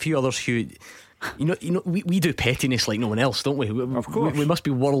then a few others who, we do pettiness like no one else, don't we? Of course, we must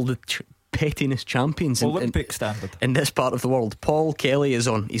be world pettiness champions. Olympic standard in this part of the world. Paul Kelly is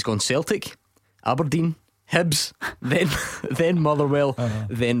on. He's gone Celtic, Aberdeen, Hibs, then Motherwell,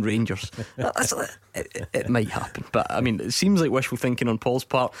 then Rangers. It might happen, but I mean, it seems like wishful thinking on Paul's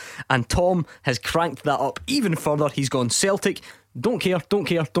part. And Tom has cranked that up even further. He's gone Celtic, don't care,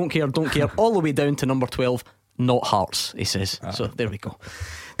 all the way down to number 12, not Hearts, he says. So there we go.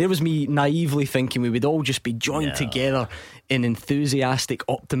 There was me naively thinking we would all just be joined together in enthusiastic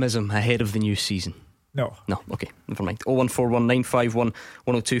optimism ahead of the new season. No, okay, never mind. 0141 951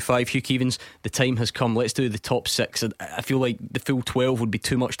 1025. Hugh Keevins, the time has come. Let's do the top 6. I feel like the full 12 would be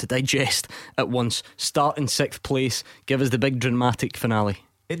too much to digest at once. Start in 6th place. Give us the big dramatic finale.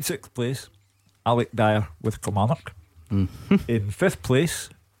 In 6th place, Alec Dyer with Kilmarnock. In 5th place,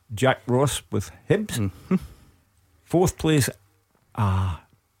 Jack Ross with Hibs. 4th place,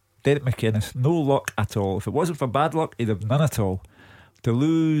 Derek McInnes. No luck at all. If it wasn't for bad luck, he'd have none at all. To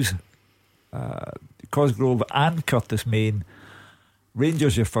lose Cosgrove and Curtis Main,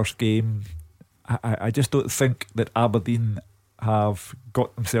 Rangers your first game. I just don't think that Aberdeen have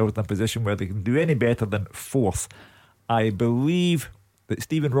got themselves in a position where they can do any better than 4th. I believe that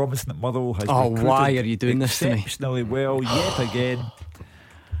Stephen Robinson at Motherwell has why are you doing this to me? Exceptionally well yet again,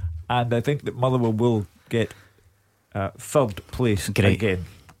 and I think that Motherwell will get 3rd place again.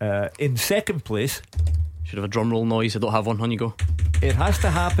 In 2nd place, should have a drum roll noise. I don't have one. On you go. It has to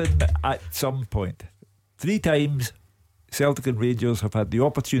happen at some point. 3 times Celtic and Rangers have had the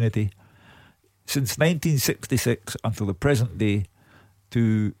opportunity since 1966 until the present day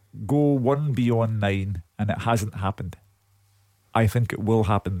to go one beyond 9, and it hasn't happened. I think it will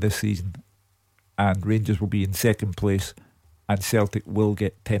happen this season, and Rangers will be in 2nd place, and Celtic will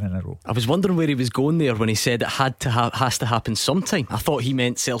get 10 in a row. I was wondering where he was going there when he said it has to happen sometime. I thought he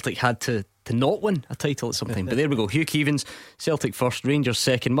meant Celtic had to not win a title at some time. But there we go. Hugh Keevins, Celtic 1st, Rangers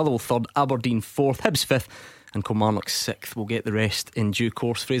 2nd, Motherwell 3rd, Aberdeen 4th, Hibs 5th, and Kilmarnock 6th. We'll get the rest in due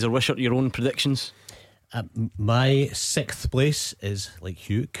course. Fraser, Wishart, your own predictions? My 6th place is like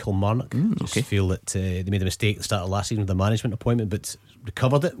Hugh, Kilmarnock. Just feel that they made a mistake at the start of last season with the management appointment, but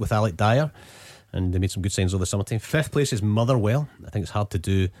recovered it with Alec Dyer, and they made some good signs over the summertime. 5th place is Motherwell. I think it's hard to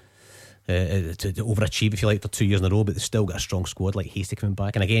do to overachieve, if you like, for 2 years in a row, but they've still got a strong squad, like Hasty coming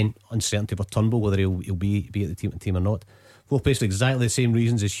back, and again uncertainty over Turnbull whether he'll be at the team or not. 4th place for exactly the same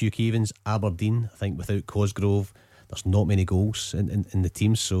reasons as Hugh Keevins, Aberdeen. I think without Cosgrove there's not many goals in the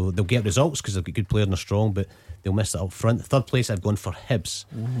team, so they'll get results because they've got good players and they're strong, but they'll miss it up front. 3rd place I've gone for Hibs.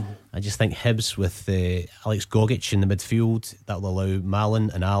 I just think Hibs with Alex Gogic in the midfield, that will allow Mallon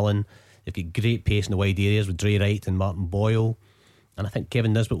and Allen. They've got great pace in the wide areas with Dre Wright and Martin Boyle, and I think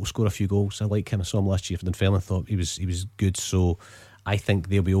Kevin Nisbet will score a few goals. I like him. I saw him last year for Dunfermline, thought he was good, so I think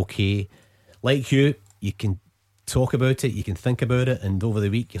they'll be okay. Like Hugh, you can talk about it, you can think about it, and over the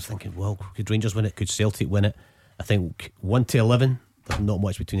week you're thinking, well, could Rangers win it, could Celtic win it? I think 1 to 11, there's not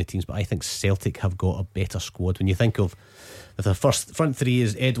much between the teams, but I think Celtic have got a better squad. When you think of if the front 3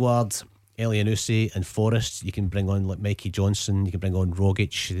 is Edward, Elianusi and Forrest, you can bring on like Mikey Johnson, you can bring on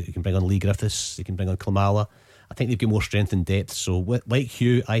Rogic, you can bring on Lee Griffiths, you can bring on Klimala. I think they've got more strength and depth. So like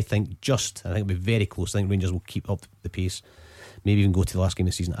Hugh, I think it'll be very close. I think Rangers will keep up the pace, maybe even go to the last game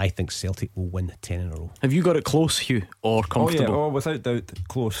of the season. I think Celtic will win 10 in a row. Have you got it close, Hugh, or comfortable? Oh, without doubt,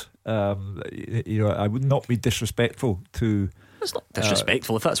 close. I would not be disrespectful to. It's not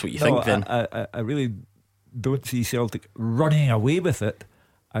disrespectful if that's what you think. Then I really don't see Celtic running away with it.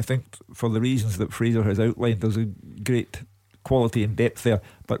 I think for the reasons that Fraser has outlined, there's a great quality and depth there,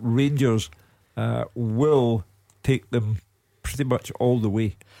 but Rangers will take them pretty much all the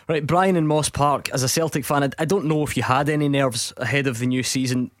way. Right, Brian in Moss Park, as a Celtic fan, I don't know if you had any nerves ahead of the new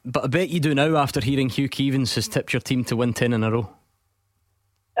season, but I bet you do now after hearing Hugh Keevins has tipped your team to win 10 in a row.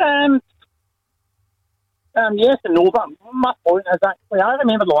 Yes and no, but my point is actually I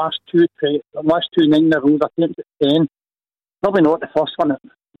remember the last two 9 in a row I think it's 10. Probably not the first one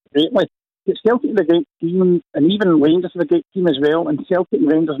greatly. But Celtic is a great team, and even Rangers is a great team as well, and Celtic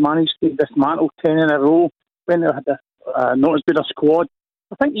and Rangers managed to dismantle 10 in a row when they had not as good a squad.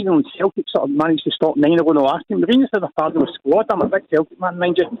 I think even when Celtic sort of managed to stop 9 ago in the last game, the Rangers had a fabulous squad. I'm a big Celtic man,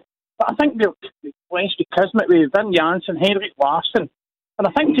 mind you, but I think we've Wesley Kismet with Vin Janssen, Henrik Larsson, and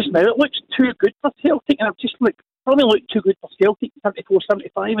I think just now it looks too good for Celtic, and probably looked too good for Celtic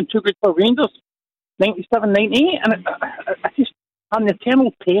 74-75 and too good for Rangers 97-98, and I'm the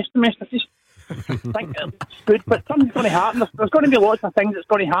eternal pessimist. I just think it's good, but something's going to happen. There's going to be lots of things that's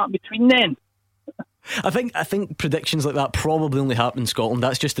going to happen between then. I think predictions like that probably only happen in Scotland.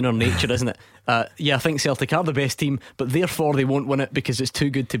 That's just in our nature, isn't it? I think Celtic are the best team, but therefore they won't win it because it's too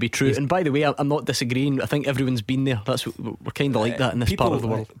good to be true. And by the way, I'm not disagreeing. I think everyone's been there. We're kind of like that in this part of the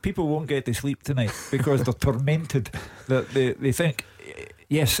world. People won't get to sleep tonight because they're tormented. They think,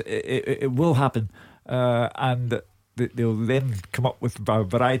 yes, it will happen, and they'll then come up with a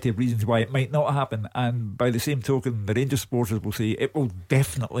variety of reasons why it might not happen, and by the same token the Rangers supporters will say it will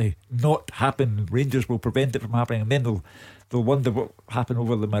definitely not happen. Rangers will prevent it from happening, and then they'll wonder what happened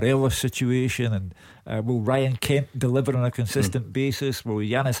over the Morelos situation, and will Ryan Kent deliver on a consistent basis? Will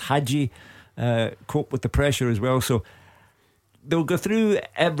Yanis Hadji cope with the pressure as well? So they'll go through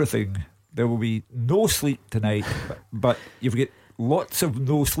everything. There will be no sleep tonight, but you've got lots of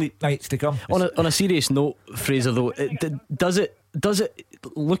no sleep nights to come. On a serious note, Fraser, though, does it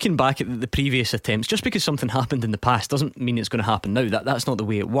looking back at the previous attempts, just because something happened in the past doesn't mean it's going to happen now. That's not the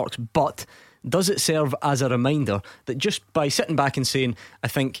way it works. But does it serve as a reminder that just by sitting back and saying, I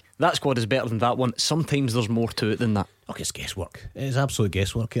think that squad is better than that one, sometimes there's more to it than that? Okay, it's guesswork. It's absolute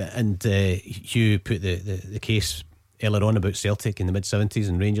guesswork. And Hugh put the case earlier on about Celtic in the mid-70s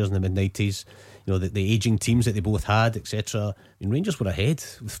and Rangers in the mid-90s. You know, the ageing teams that they both had, etc. I mean, Rangers were ahead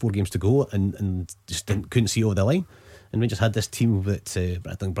with 4 games to go and just couldn't see over the line. And Rangers had this team that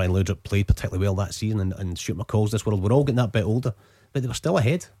I think Brian Laudrup played particularly well that season, and Stuart McCall's this world. We're all getting that bit older, but they were still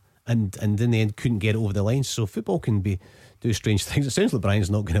ahead, and in the end couldn't get it over the line. So football can do strange things. It sounds like Brian's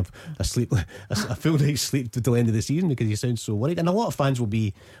not going to have a full night's sleep till the end of the season because he sounds so worried. And a lot of fans will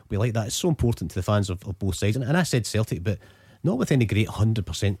be like that. It's so important to the fans of both sides. And I said Celtic, but not with any great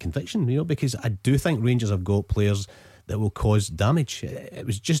 100% conviction, you know, because I do think Rangers have got players that will cause damage. It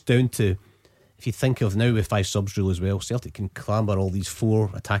was just down to, if you think of now with 5 subs rule as well, Celtic can clamber all these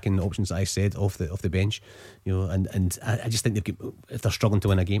 4 attacking options that I said off the bench, you know, and I just think they've got, if they're struggling to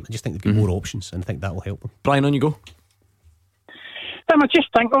win a game, I just think they've got more options, and I think that will help them. Brian, on you go. I just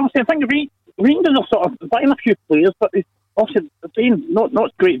think, honestly, I think Rangers are sort of buying a few players, but obviously they're paying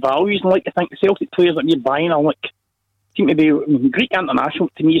not great values. And like, I think the Celtic players that you're buying are like, seem to be, Greek international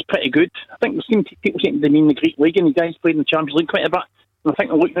to me is pretty good. I think people seem to mean the Greek league, and the guys played in the Champions League quite a bit. And I think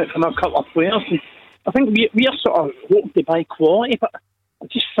they're looking at from a couple of players. And I think we are sort of hoping to buy quality, but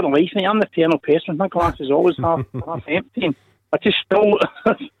just for the life of me, I'm the eternal pessimist. My glass is always half empty. And I just still,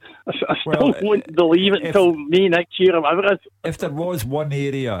 I still won't believe it until May next year or whatever it is. If there was one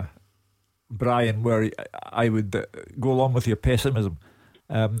area, Brian, where I would go along with your pessimism,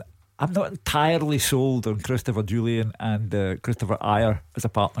 I'm not entirely sold on Christopher Julian and Christopher Ayer as a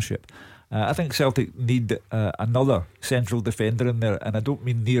partnership. I think Celtic need another central defender in there, and I don't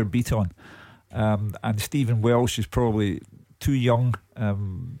mean near Beaton. And Stephen Welsh is probably too young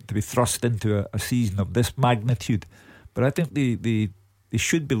to be thrust into a season of this magnitude. But I think they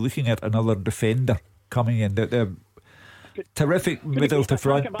should be looking at another defender coming in. They're terrific middle to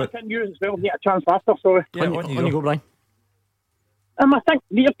front. But you as well, get a chance after. Sorry. Yeah, on you go, Brian. I think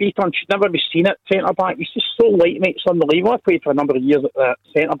Near Beaton should never be seen at centre back. He's just so lightweight, it's unbelievable. I played for a number of years at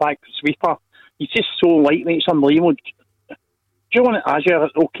centre back sweeper. He's just so lightweight, it's unbelievable. Julian Azure,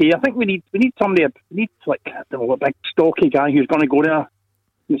 okay. I think we need somebody. We need like a big stocky guy who's going to go there.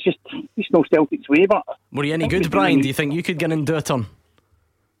 It's no Celtic's way. But were you any good, Brian? Do you think you could get in and do a turn?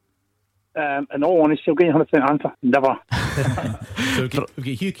 In all honesty, I'll give you 100% answer. Never. So we've got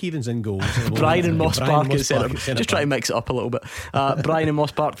Hugh Keevins in goals. Brian and Moss Park at centre. Just try to mix it up a little bit. Brian and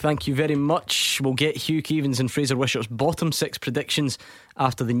Moss Park, thank you very much. We'll get Hugh Keevins and Fraser Wishart's bottom 6 predictions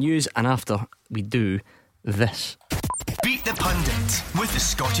after the news and after we do this. Beat the Pundit with the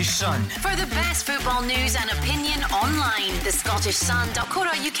Scottish Sun. For the best football news and opinion online,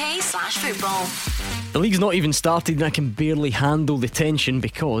 thescottishsun.co.uk/football. The league's not even started and I can barely handle the tension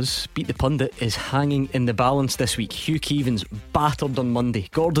because Beat the Pundit is hanging in the balance this week. Hugh Keevins battered on Monday,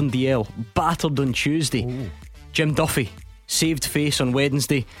 Gordon Dalziel battered on Tuesday. Jim Duffy saved face on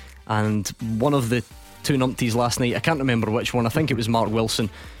Wednesday, and one of the 2 numpties last night, I can't remember which one, I think it was Mark Wilson,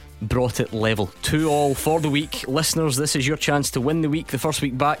 brought it level. 2-2 for the week. Listeners, this is your chance to win the week. The first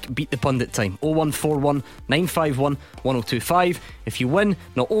week back, Beat the Pundit time. 0141 951 1025. If you win,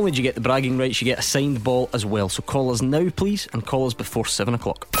 not only do you get the bragging rights, you get a signed ball as well. So call us now please, and call us before 7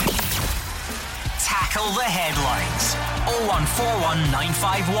 o'clock. Tackle the headlines. 0141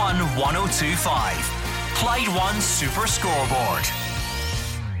 951 1025. Clyde One Super Scoreboard.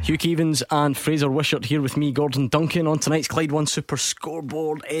 Hugh Keevins and Fraser Wishart here with me, Gordon Duncan, on tonight's Clyde One Super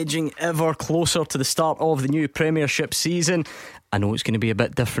Scoreboard, edging ever closer to the start of the new Premiership season. I know it's going to be a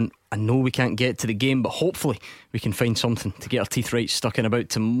bit different. I know we can't get to the game, but hopefully we can find something to get our teeth right stuck in about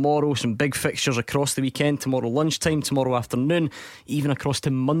tomorrow. Some big fixtures across the weekend. Tomorrow lunchtime, tomorrow afternoon, even across to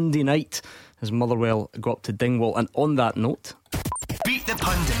Monday night as Motherwell go up to Dingwall. And on that note, Beat the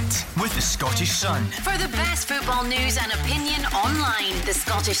Pundit with the Scottish Sun. For the best football news and opinion online,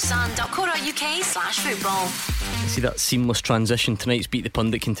 thescottishsun.co.uk/football. see that seamless transition. Tonight's Beat the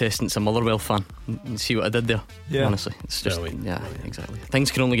Pundit contestant's a Motherwell fan. You see what I did there? Yeah. Honestly, it's just, yeah, exactly.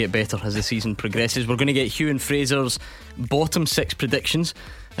 Things can only get better as the season progresses. We're going to get Hugh and Fraser's bottom 6 predictions.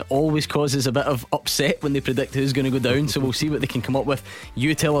 It always causes a bit of upset when they predict who's going to go down, so we'll see what they can come up with.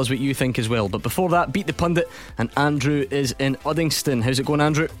 You tell us what you think as well. But before that, Beat the Pundit, and Andrew is in Uddingston. How's it going,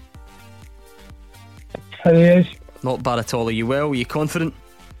 Andrew? How is? Not bad at all. Are you well? Are you confident?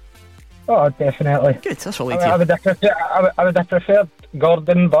 Oh, definitely. Good, that's what I would have preferred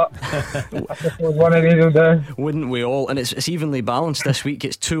Gordon, but I suppose one of these will do. Wouldn't we all? And it's evenly balanced this week.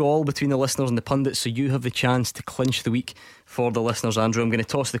 It's 2-2 between the listeners and the pundits, so you have the chance to clinch the week for the listeners. Andrew, I'm going to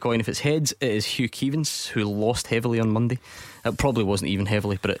toss the coin. If it's heads, it is Hugh Keevins, who lost heavily on Monday. It probably wasn't even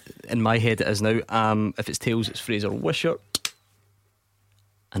heavily, but in my head it is now. If it's tails, it's Fraser Wishart,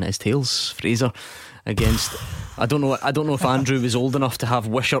 and it is tails. Fraser against. I don't know if Andrew was old enough to have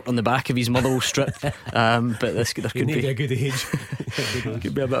Wishart on the back of his Motherwell strip, but there could be a good age.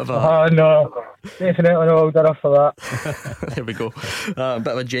 Could be a bit of a. Oh no, definitely not old enough for that. There we go. A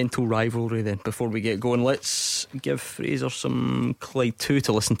bit of a gentle rivalry then. Before we get going, let's give Fraser some Clyde 2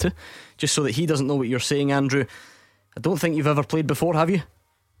 to listen to, just so that he doesn't know what you're saying, Andrew. I don't think you've ever played before, have you?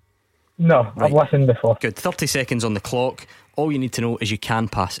 No, Right. I've listened before. Good. 30 seconds on the clock. All you need to know is you can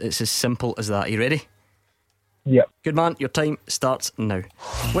pass. It's as simple as that. Are you ready? Yep. Good man, your time starts now.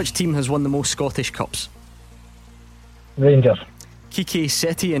 Which team has won the most Scottish Cups? Rangers. Quique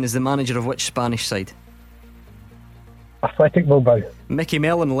Setien is the manager of which Spanish side? Athletic Bilbao. Mickey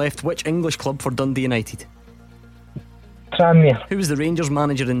Mellon left which English club for Dundee United? Tranmere. Who was the Rangers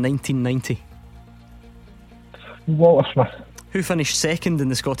manager in 1990? Walter Smith. Who finished second in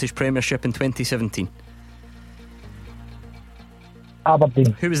the Scottish Premiership in 2017?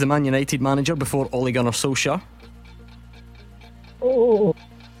 Aberdeen. Who was the Man United manager before Ole Gunnar Solskjaer? Oh.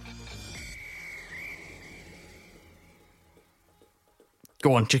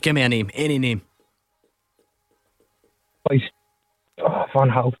 Go on, just give me a name, any name. Please. Oh, Van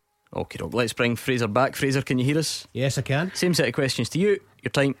Hal. Okay, let's bring Fraser back. Fraser, can you hear us? Yes, I can. Same set of questions to you. Your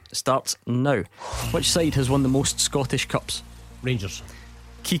time starts now. Which side has won the most Scottish Cups? Rangers.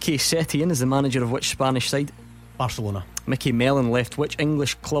 Quique Setien is the manager of which Spanish side? Barcelona. Mickey Mellon left which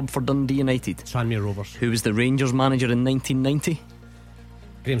English club for Dundee United? Tranmere Rovers. Who was the Rangers manager in 1990?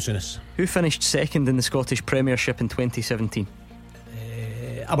 Graham Souness. Who finished second in the Scottish Premiership in 2017?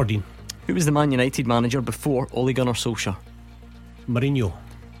 Aberdeen. Who was the Man United manager before Ole Gunnar Solskjaer? Mourinho.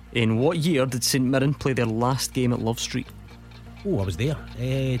 In what year did St Mirren play their last game at Love Street? Oh, I was there.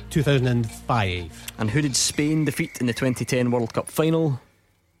 2005. And who did Spain defeat in the 2010 World Cup final?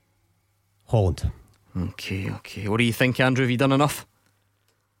 Holland. Okay. What do you think, Andrew? Have you done enough?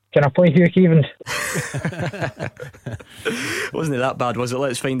 Can I play Hugh Keevins? Wasn't it that bad, was it?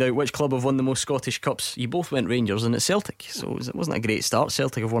 Let's find out which club have won the most Scottish Cups. You both went Rangers and it's Celtic, so it wasn't a great start.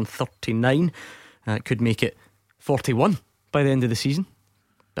 Celtic have won 39. Could make it 41 by the end of the season.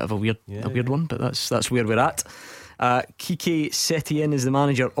 Bit of a weird one, but that's where we're at. Quique Setien is the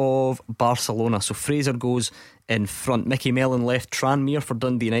manager of Barcelona, so Fraser goes in front. Mickey Mellon left Tranmere for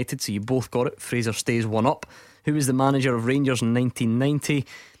Dundee United, so you both got it. Fraser stays one up. Who was the manager of Rangers in 1990?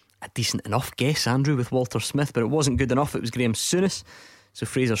 A decent enough guess, Andrew, with Walter Smith, but it wasn't good enough. It was Graham Souness, so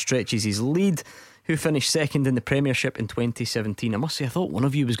Fraser stretches his lead. Who finished second in the Premiership in 2017? I must say, I thought one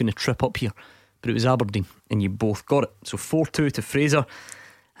of you was going to trip up here, but it was Aberdeen, and you both got it. So 4-2 to Fraser.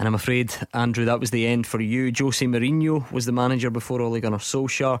 And I'm afraid, Andrew, that was the end for you. Jose Mourinho was the manager before Ole Gunnar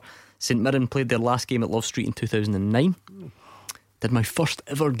Solskjaer. St Mirren played their last game at Love Street in 2009. Did my first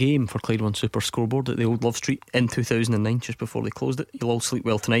ever game for Clyde 1 Superscoreboard at the old Love Street in 2009, just before they closed it. You'll all sleep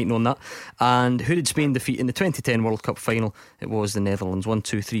well tonight knowing that. And who did Spain defeat in the 2010 World Cup final? It was the Netherlands. 1,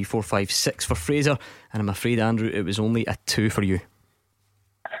 2, 3, 4, 5, 6 for Fraser. And I'm afraid, Andrew, it was only a 2 for you.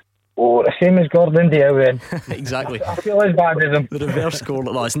 Oh, the same as Gordon Dale then. Exactly. I feel as bad as him. The reverse score.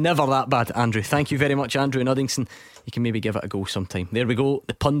 No, it's never that bad, Andrew. Thank you very much, Andrew in Uddingston. You can maybe give it a go sometime. There we go.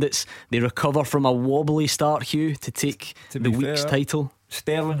 The pundits, they recover from a wobbly start, Hugh, to take the week's title.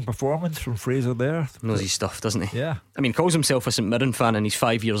 Sterling performance from Fraser there. Knows his stuff, doesn't he? Yeah. I mean, calls himself a St Mirren fan and he's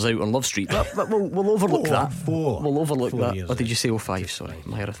 5 years out on Love Street. But we'll overlook that. We'll overlook that. Or did you say 05? Sorry,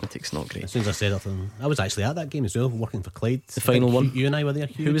 my arithmetic's not great. As soon as I said it, I was actually at that game as well, working for Clyde. The final one. You and I were there,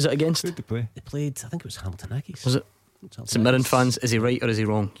 Hugh. Who was it against? Who did they play? They played, I think it was Hamilton Accies. Was it? St Mirren fans, is he right or is he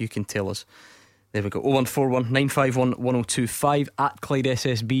wrong? You can tell us. There we go. 0141 951 1025 at Clyde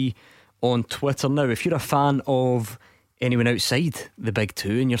SSB on Twitter. Now, if you're a fan of anyone outside the big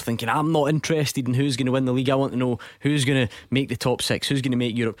two and you're thinking, I'm not interested in who's going to win the league, I want to know who's going to make the top 6, who's going to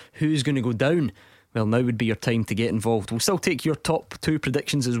make Europe, who's going to go down, well, now would be your time to get involved. We'll still take your top 2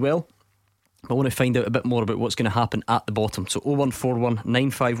 predictions as well, but I want to find out a bit more about what's going to happen at the bottom. So 0141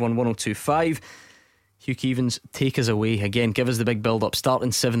 951 1025. Hugh Keevins, take us away again. Give us the big build up. Start in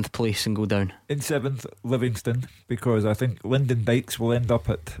 7th place and go down. In 7th, Livingston, because I think Lyndon Dykes will end up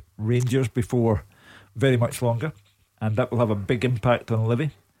at Rangers before very much longer, and that will have a big impact on Livy.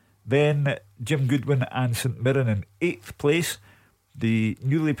 Then Jim Goodwin and St Mirren in 8th place. The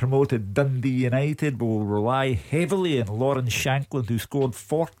newly promoted Dundee United will rely heavily on Lawrence Shankland, who scored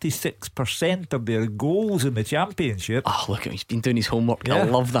 46% of their goals in the Championship. Oh, look, he's been doing his homework. I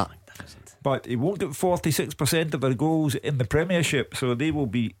love that. But he won't get 46% of their goals in the Premiership, so they will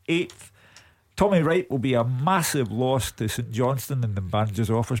be 8th. Tommy Wright will be a massive loss to St Johnstone in the manager's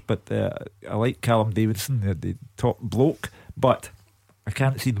office, but I like Callum Davidson, the top bloke, but I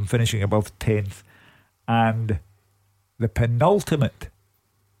can't see them finishing above 10th. And the penultimate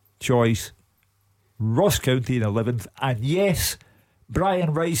choice, Ross County in 11th. And yes,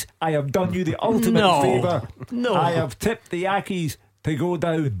 Brian Rice, I have done you the ultimate favour. No. I have tipped the Accies to go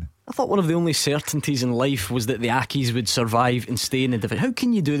down. I thought one of the only certainties in life was that the Accies would survive and stay in the division. How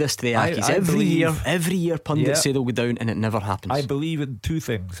can you do this to the Accies? Every year pundits say they'll go down and it never happens. I believe in two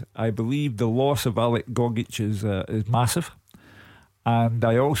things. I believe the loss of Alec Gogic is massive, and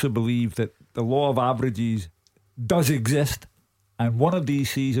I also believe that the law of averages does exist, and one of these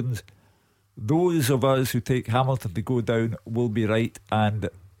seasons those of us who take Hamilton to go down will be right, and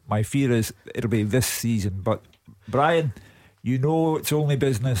my fear is it'll be this season. But Brian, you know it's only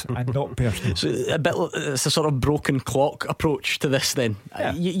business and not personal. So it's a sort of broken clock approach to this then.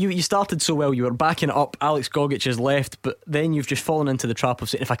 Yeah. You started so well, you were backing it up, Alex Gogic has left, but then you've just fallen into the trap of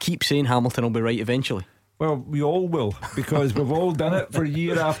saying, if I keep saying Hamilton will be right eventually. Well, we all will, because we've all done it for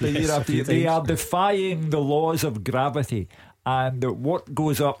year after year after year. They are defying the laws of gravity, and what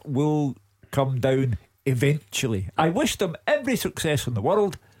goes up will come down eventually. I wish them every success in the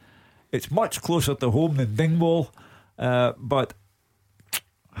world. It's much closer to home than Dingwall, but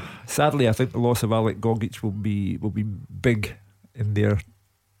sadly I think the loss of Alec Gogic will be big in their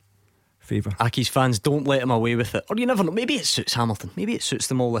favour. Accies fans, don't let him away with it. Or you never know, maybe it suits Hamilton, maybe it suits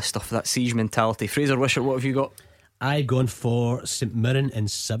them all, this stuff, that siege mentality. Fraser, Wishart, what have you got? I've gone for St Mirren in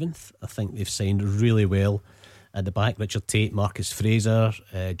 7th. I think they've signed really well at the back. Richard Tate, Marcus Fraser,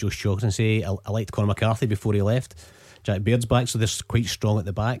 Joe Shaughnessy. I liked Conor McCarthy before he left. Jack Baird's back, so they're quite strong at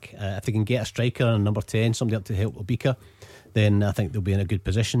the back. If they can get a striker and a number 10, somebody up to help Obika, then I think they'll be in a good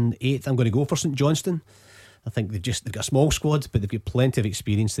position. 8th, I'm going to go for St Johnstone. I think they've got a small squad, but they've got plenty of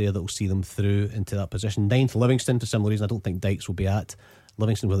experience there that will see them through into that position. 9th, Livingston, for similar reason. I don't think Dykes will be at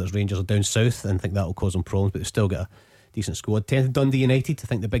Livingston, whether it's Rangers or down south, and I think that will cause them problems, but they've still got a decent squad. 10th, Dundee United. I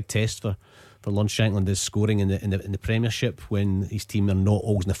think the big test for Lawrence Shankland is scoring in the Premiership when his team are not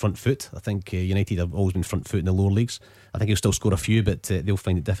always in the front foot. I think United have always been front foot in the lower leagues. I think he'll still score a few, but they'll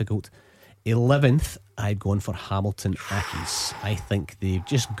find it difficult. 11th, I've gone for Hamilton Accies. I think they've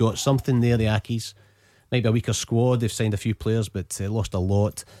just got something there, the Accies. Might be a weaker squad, they've signed a few players, but lost a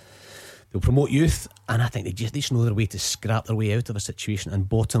lot. They'll promote youth, and I think they just know their way to scrap their way out of a situation. And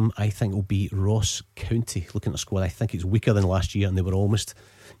bottom, I think, will be Ross County. Looking at the squad, I think it's weaker than last year, and they were almost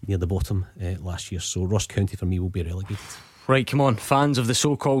near the bottom last year. So Ross County for me will be relegated. Right, come on, fans of the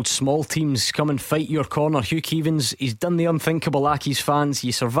so-called small teams, come and fight your corner. Hugh Keevins, he's done the unthinkable. Accies fans,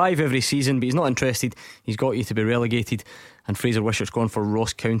 you survive every season, but he's not interested. He's got you to be relegated. And Fraser Wishart's gone for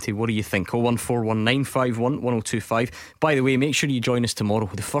Ross County. What do you think? 01419511025. By the way, make sure you join us tomorrow.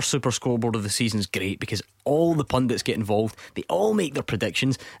 The first Super Scoreboard of the season is great because all the pundits get involved. They all make their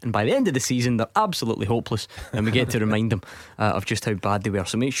predictions, and by the end of the season they're absolutely hopeless, and we get to remind them of just how bad they were.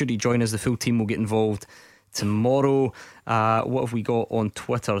 So make sure you join us. The full team will get involved tomorrow. What have we got on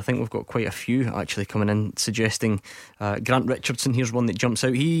Twitter? I think we've got quite a few actually coming in suggesting Grant Richardson. Here's one that jumps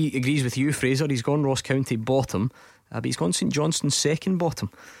out. He agrees with you, Fraser. He's gone Ross County bottom, but he's gone St Johnstone second bottom.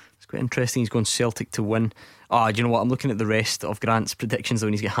 It's quite interesting. He's gone Celtic to win. Do you know what? I'm looking at the rest of Grant's predictions though,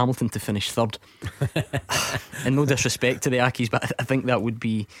 and he's got Hamilton to finish third. And no disrespect to the Accies, but I think that would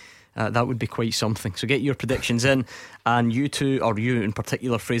be quite something. So get your predictions in, and you two, or you in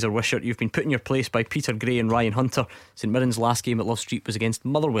particular, Fraser Wishart, you've been put in your place by Peter Gray and Ryan Hunter. St Mirren's last game at Love Street was against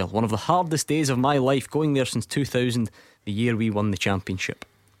Motherwell, one of the hardest days of my life, going there since 2000, the year we won the championship.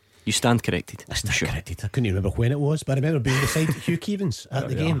 You stand corrected. I stand corrected. I couldn't even remember when it was, but I remember being beside Hugh Keevins at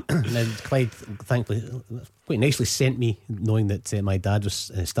the game. And then Clyde, thankfully, quite nicely sent me, knowing that my dad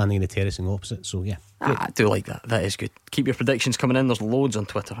was standing in the terracing opposite. So yeah, I do like that. That is good. Keep your predictions coming in. There's loads on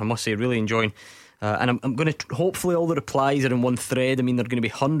Twitter, I must say, really enjoying. And I'm going to, hopefully all the replies are in one thread. I mean, there are going to be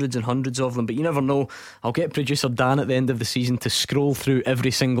hundreds and hundreds of them, but you never know. I'll get producer Dan at the end of the season to scroll through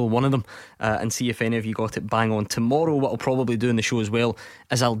every single one of them and see if any of you got it bang on. Tomorrow, what I'll probably do in the show as well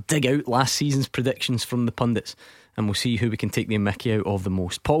is I'll dig out last season's predictions from the pundits, and we'll see who we can take the mickey out of the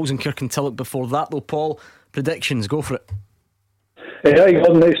most. Paul's in Kirkintilloch before that though. Paul, predictions, go for it. Hi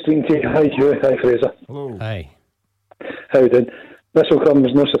Gordon, nice speaking to you. Hi Hugh, hi Fraser. Hello. Hi. How you doing? This will come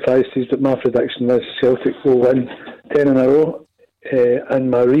as no surprise to you, but my prediction is Celtic will win 10 in a row,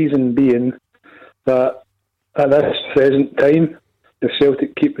 and my reason being that at this present time if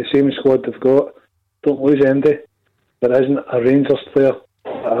Celtic keep the same squad they've got, don't lose Andy, there isn't a Rangers player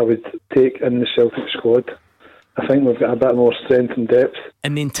that I would take in the Celtic squad. I think we've got a bit more strength and depth.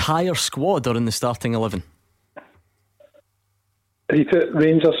 In the entire squad or in the starting 11? If you put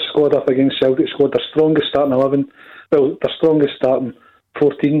Rangers squad up against Celtic squad, their strongest starting 11, well, their strongest starting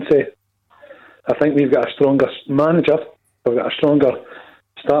 14, say. I think we've got a stronger manager, we've got a stronger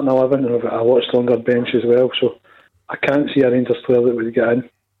starting 11, and we've got a lot stronger bench as well. So I can't see a Rangers player that would get in.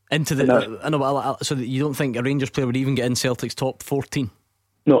 Into the. I know, so that you don't think a Rangers player would even get in Celtic's top 14?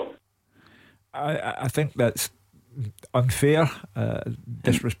 No. I think that's unfair,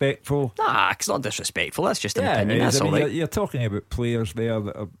 disrespectful. Nah, it's not disrespectful, that's just an opinion. That's all right. You're talking about players there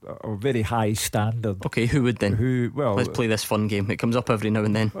that are very high standard. Okay, who would then? Let's play this fun game. It comes up every now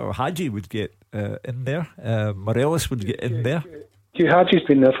and then. Well, Hadji would get in there. Morelos would get in there. Hugh Hadji's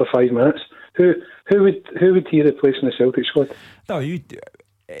been there for 5 minutes. Who would he replace in the Celtic squad? No, you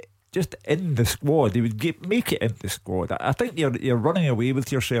just in the squad. He would make it in the squad. I think you're running away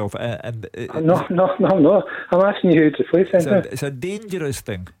with yourself. No. I'm asking you who to replace him. It's a dangerous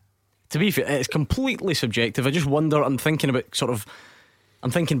thing. To be fair, it's completely subjective. I just wonder. I'm thinking back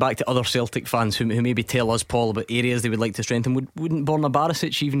to other Celtic fans who maybe tell us, Paul, about areas they would like to strengthen. Wouldn't Borna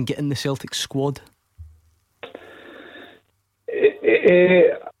Barisic even get in the Celtic squad?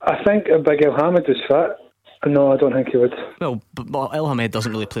 I think Big El Hamid is fit. No, I don't think he would. Well, but El Hamid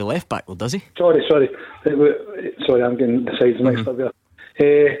doesn't really play left back, though, does he? Sorry, I'm getting the sides mixed up there.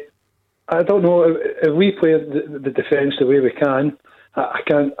 I don't know if we play the defence the way we can.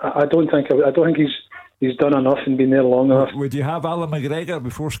 I don't think he's done enough and been there long enough. Would you have Alan McGregor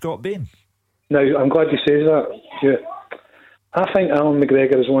before Scott Bain? Now, I'm glad you say that. Yeah. I think Alan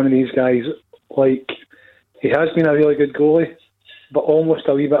McGregor is one of these guys. Like, he has been a really good goalie, but almost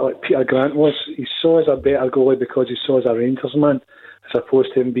a wee bit like Peter Grant was. He saw as a better goalie because he saw as a Rangers man, as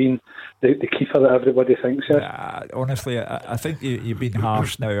opposed to him being the keeper that everybody thinks of. Honestly, I think you've been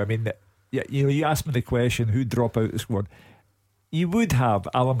harsh now. I mean, you asked me the question, who'd drop out the squad? You would have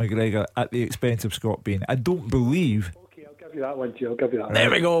Alan McGregor at the expense of Scott Bain. I don't believe. Okay, I'll give you that one too. I'll give you that. There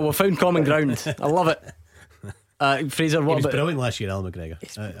we go. We've found common ground. I love it. Fraser, what he was about brilliant last year, Alan McGregor.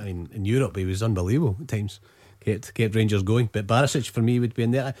 I mean, in Europe he was unbelievable at times. Kept Rangers going. But Barisic for me would be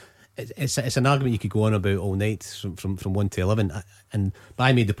in there. It's an argument you could go on about all night from 1 to 11. But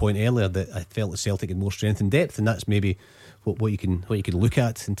I made the point earlier that I felt that Celtic had more strength and depth, and that's maybe what you can look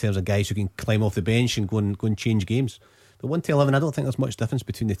at in terms of guys who can climb off the bench and go and change games. But 1 to 11, I don't think there's much difference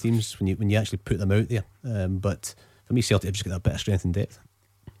between the teams when you actually put them out there. But for me, Celtic have just got that bit of strength and depth.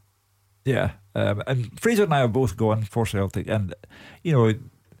 Yeah, and Fraser and I have both gone for Celtic, and you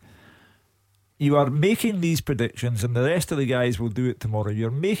are making these predictions, and the rest of the guys will do it tomorrow.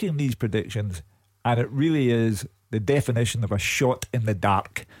 You're making these predictions, and it really is the definition of a shot in the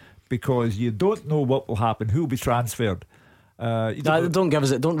dark, because you don't know what will happen, who will be transferred. Don't give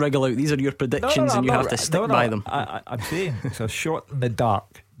us it. Don't wriggle out. These are your predictions, and you have to stick by them. I'm saying it's a shot in the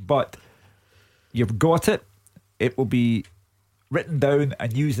dark, but you've got it. It will be written down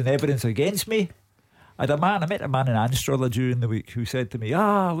and used in evidence against me. I met a man in Anstruther during the week who said to me,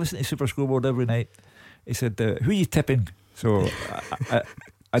 listen to Super Scoreboard every night. He said, who are you tipping? So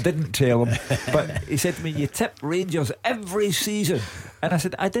I didn't tell him, but he said to me, you tip Rangers every season. And I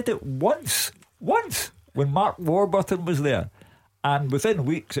said, I did it once when Mark Warburton was there, and within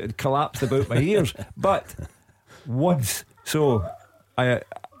weeks it had collapsed about my ears, but once. So I'm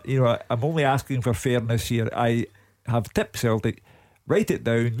only asking for fairness here. I have tipped Celtic, write it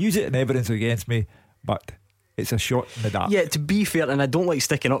down, use it in evidence against me, but it's a shot in the dark. Yeah, to be fair, and I don't like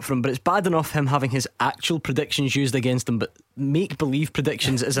sticking up for him, but it's bad enough him having his actual predictions used against him, but make-believe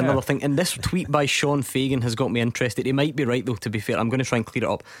predictions is another thing. And this tweet by Sean Fagan has got me interested. He might be right though, to be fair. I'm going to try and clear it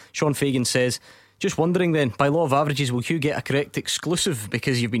up. Sean Fagan says, just wondering then, by law of averages, will Hugh get a correct exclusive?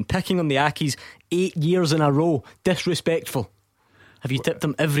 Because you've been picking on the Ackies 8 years in a row. Disrespectful. Have you tipped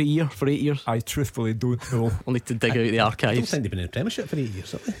them every year for 8 years? I truthfully don't know. I'll need to dig out the archives. I don't think they've been in the Premiership for 8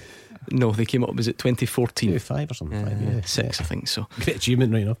 years, have they? No, they came up, was it 2014? 5 or something. 6, I think so. Great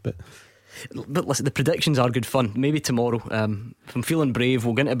achievement, right enough, but listen, the predictions are good fun. Maybe tomorrow, if I'm feeling brave,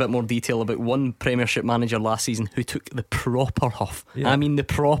 we'll get into a bit more detail about one Premiership manager last season who took the proper huff. I mean the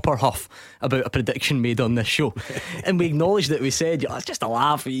proper huff about a prediction made on this show. And we acknowledged that. We said, it's just a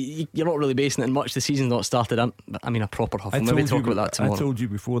laugh, you're not really basing it in much, the season's not started. I mean a proper huff. We'll maybe talk about that tomorrow. I told you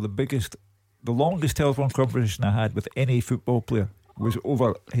before, the longest telephone conversation I had with any football player, was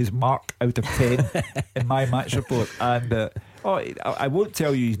over his mark out of 10 in my match report. And I won't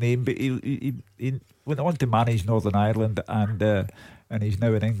tell you his name, but he went on to manage Northern Ireland, and he's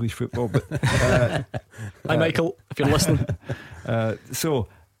now in English football. But hi Michael, if you're listening. So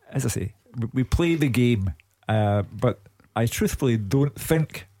as I say, we play the game, but I truthfully don't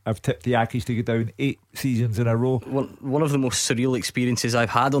think I've tipped the Ackies to go down 8 seasons in a row. One of the most surreal experiences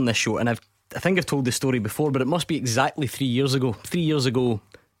I've had on this show, and I think I've told the story before, but it must be exactly 3 years ago. 3 years ago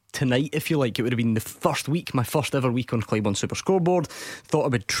tonight, if you like, it would have been the first week, my first ever week on Clyde on Superscoreboard. Thought I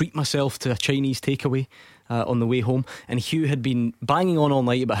would treat myself to a Chinese takeaway on the way home, and Hugh had been banging on all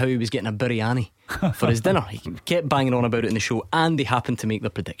night about how he was getting a biryani for his dinner. He kept banging on about it in the show, and they happened to make their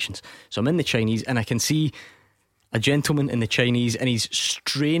predictions. So I'm in the Chinese, and I can see a gentleman in the Chinese, and he's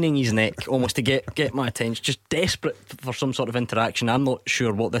straining his neck almost to get my attention, just desperate for some sort of interaction. I'm not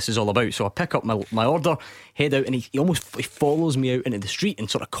sure what this is all about, so I pick up my order, head out, and he follows me out into the street and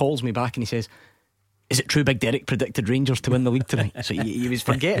sort of calls me back, and he says, "Is it true Big Derek predicted Rangers to win the league tonight?" So he was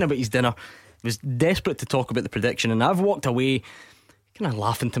forgetting about his dinner, he was desperate to talk about the prediction, and I've walked away kind of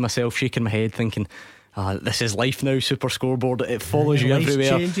laughing to myself, shaking my head, thinking, this is life now, Super Scoreboard. It follows you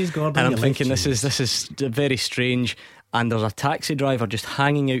everywhere. Changes, Gordon, and I'm thinking this is very strange. And there's a taxi driver just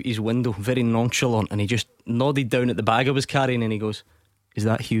hanging out his window, very nonchalant, and he just nodded down at the bag I was carrying, and he goes, "Is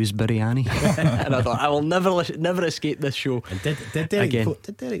that Hugh's biryani?" And I thought, I will never escape this show. And did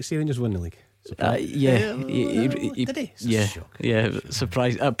Derek say Rangers win the league? Yeah, did he? Yeah,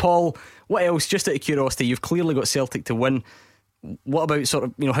 surprise. Paul, what else? Just out of curiosity, you've clearly got Celtic to win. What about sort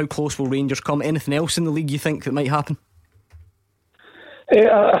of, how close will Rangers come? Anything else in the league you think that might happen?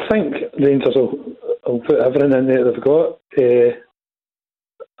 I think Rangers will put everything in there they've got.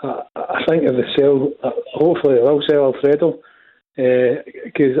 I think if they sell, hopefully they will sell Alfredo,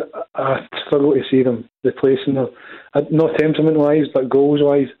 because I struggle to see them replacing him. Not temperament wise, but goals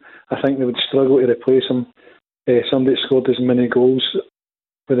wise, I think they would struggle to replace him. Somebody that scored as many goals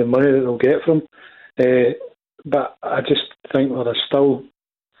with the money that they'll get from him. But I just think there's still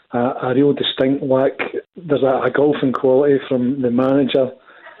a real distinct lack. There's a golfing quality from the manager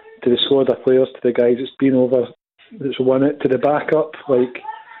to the squad of players to the guys that's been over, that's won it, to the backup, like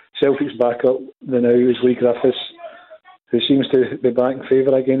Celtic's backup, the now is Lee Griffiths, who seems to be back in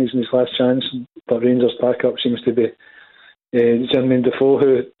favour again. He's in his last chance, but Rangers' backup seems to be Jermaine Defoe,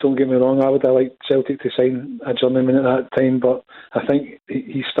 who, don't get me wrong, I would have liked Celtic to sign a journeyman at that time, but I think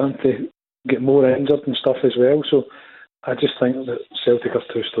he's starting to get more injured and stuff as well, so I just think that Celtic are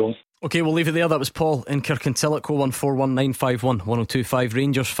too strong. Okay, we'll leave it there. That was Paul in Kirkintilloch. 01419511025.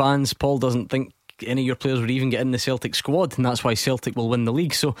 Rangers fans, Paul doesn't think any of your players would even get in the Celtic squad, and that's why Celtic will win the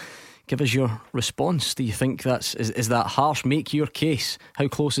league. So give us your response. Do you think is that harsh? Make your case. How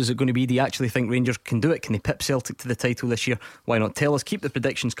close is it going to be? Do you actually think Rangers can do it? Can they pip Celtic to the title this year? Why not? Tell us. Keep the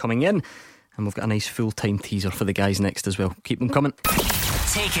predictions coming in, and we've got a nice full-time teaser for the guys next as well. Keep them coming.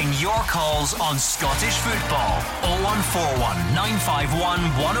 Taking your calls on Scottish football. 0141 951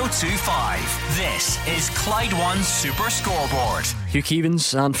 1025. This is Clyde One Super Scoreboard. Hugh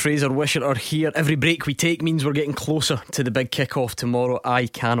Keevins and Fraser Wishart are here. Every break we take means we're getting closer to the big kick-off tomorrow. I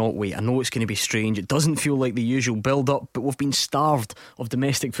cannot wait. I know it's going to be strange. It doesn't feel like the usual build-up, but we've been starved of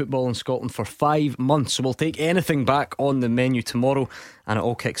domestic football in Scotland for 5 months, so we'll take anything back on the menu tomorrow, and it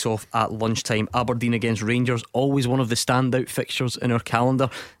all kicks off at lunchtime. Aberdeen against Rangers, always one of the standout fixtures in our calendar.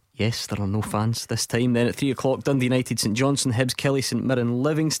 Yes, there are no fans this time. Then at 3 o'clock, Dundee United, St Johnstone, Hibs, Kelly, St Mirren,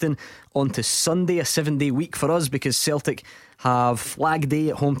 Livingston. On to Sunday, a 7-day week for us because Celtic have Flag Day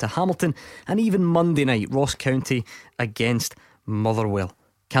at home to Hamilton, and even Monday night, Ross County against Motherwell.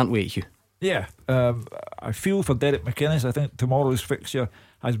 Can't wait, Hugh. Yeah, I feel for Derek McInnes. I think tomorrow's fixture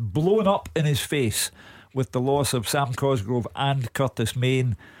has blown up in his face with the loss of Sam Cosgrove and Curtis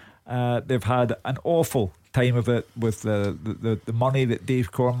Main. They've had an awful time of it with the money that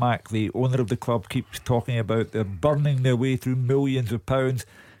Dave Cormack, the owner of the club, keeps talking about. They're burning their way through millions of pounds.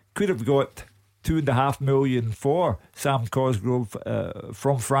 Could have got $2.5 million for Sam Cosgrove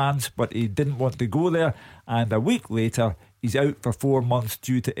from France, but he didn't want to go there, and a week later he's out for 4 months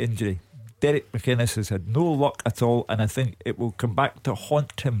due to injury. Derek McInnes has had no luck at all, and I think it will come back to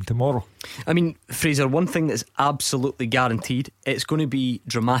haunt him tomorrow. I mean, Fraser, one thing that's absolutely guaranteed, it's going to be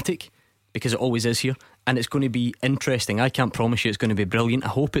dramatic, because it always is here, and it's going to be interesting. I can't promise you it's going to be brilliant. I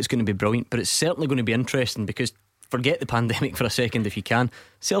hope it's going to be brilliant, but it's certainly going to be interesting, because forget the pandemic for a second if you can.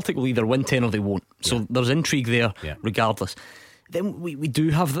 Celtic will either win 10 or they won't, so there's intrigue there regardless. Then we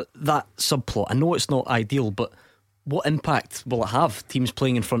do have that subplot. I know it's not ideal, but what impact will it have, teams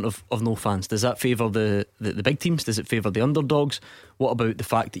playing in front of no fans? Does that favour the big teams? Does it favour the underdogs? What about the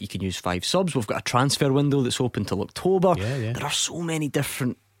fact that you can use 5 subs? We've got a transfer window that's open till October. There are so many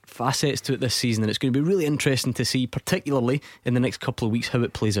different facets to it this season, and it's going to be really interesting to see, particularly in the next couple of weeks, how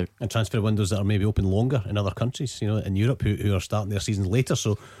it plays out. And transfer windows that are maybe open longer in other countries, in Europe, who are starting their seasons later,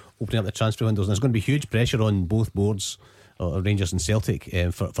 so opening up the transfer windows, and there's going to be huge pressure on both boards, Rangers and Celtic,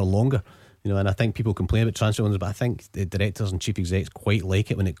 for longer. And I think people complain about transfer windows, but I think the directors and chief execs quite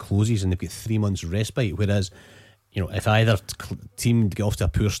like it when it closes and they've got 3 months respite. Whereas, if either team get off to a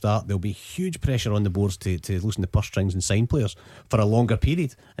poor start, there'll be huge pressure on the boards to loosen the purse strings and sign players for a longer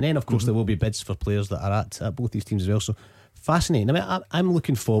period. And then, of course, there will be bids for players that are at both these teams as well. So fascinating. I mean, I'm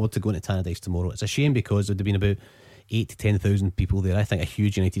looking forward to going to Tannadice tomorrow. It's a shame because there'd have been about 8,000 to 10,000 people there. I think a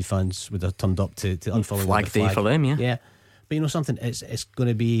huge United fans would have turned up to unfurling flag the day for them. Yeah. But something, it's going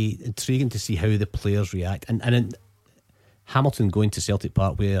to be intriguing to see how the players react. And in Hamilton going to Celtic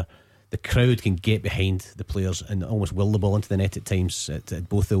Park, where the crowd can get behind the players and almost will the ball into the net at times at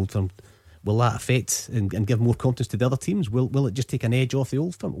both the Old Firm, will that affect and give more confidence to the other teams? Will it just take an edge off the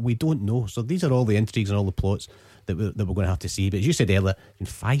Old Firm? We don't know. So these are all the intrigues and all the plots that we're going to have to see. But as you said earlier, in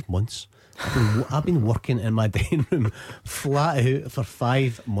 5 months, I've been working in my dining room flat out for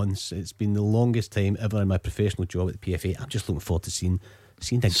 5 months. It's been the longest time ever in my professional job at the PFA. I'm just looking forward to seeing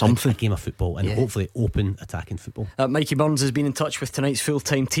a game of football, and hopefully open attacking football. Mikey Burns has been in touch with tonight's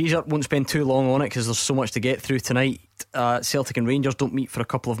full-time teaser. Won't spend too long on it because there's so much to get through tonight. Celtic and Rangers don't meet for a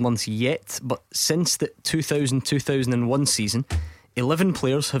couple of months yet, but since the 2000-2001 season, 11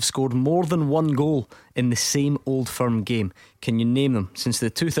 players have scored more than 1 goal in the same Old Firm game. Can you name them? Since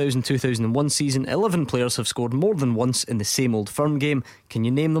the 2000-2001 season, 11 players have scored more than once in the same Old Firm game. Can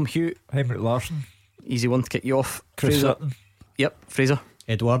you name them, Hugh? Henrik Larsson. Easy one to kick you off. Chris Fraser. Sutton. Yep. Fraser.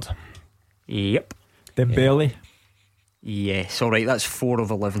 Edward. Yep. Dembele. Yes, alright, that's 4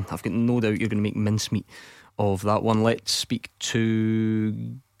 of 11. I've got no doubt you're going to make mincemeat of that one. Let's speak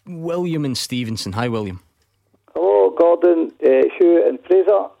to William and Stevenson. Hi, William. Hello, Gordon, Hugh and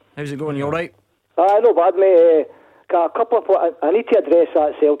Fraser. How's it going? You alright? No bad, mate. Got a couple of I need to address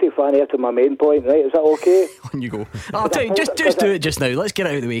that Celtic fan here to my main point, right? Is that okay? On you go. I'll tell you, just do it just now. Let's get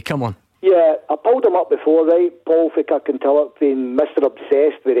it out of the way, come on. Yeah, I pulled him up before, right? Paul Ficker-Kintilloch being Mr.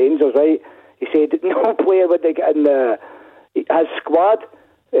 Obsessed with Rangers, right? He said no player would they get in his squad.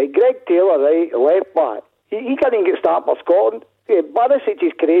 Greg Taylor, right, left back. He can't even get started for Scotland. Barisic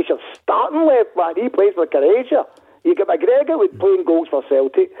is Croatia's starting left back. He plays for Croatia. You get McGregor with playing goals for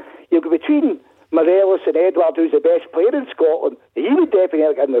Celtic. You go between Morelos and Edward, who's the best player in Scotland. He would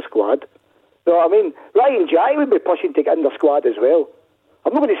definitely get in the squad. You know what I mean? Ryan Jack would be pushing to get in the squad as well.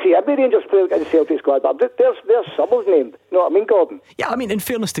 I'm not going to say every Rangers player in the Celtic squad, but there's some of named. You know what I mean, Gordon? Yeah, I mean, in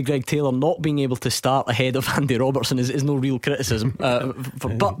fairness to Greg Taylor, not being able to start ahead of Andy Robertson is no real criticism.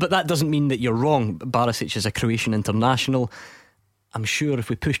 But that doesn't mean that you're wrong. Barisic is a Croatian international. I'm sure if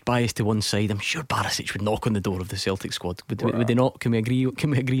we pushed bias to one side, I'm sure Barisic would knock on the door of the Celtic squad. Would they not? Can we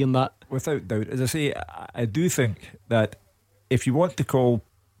agree on that? Without doubt. As I say, I do think that if you want to call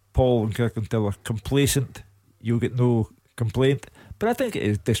Paul and Kirkentiller complacent, you'll get no complaint. But I think it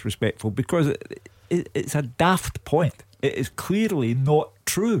is disrespectful because it's a daft point. It is clearly not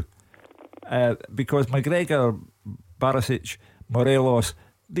true. Because McGregor, Barisic, Morelos,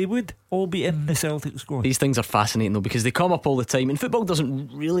 they would all be in the Celtic squad. These things are fascinating though, because they come up all the time, and football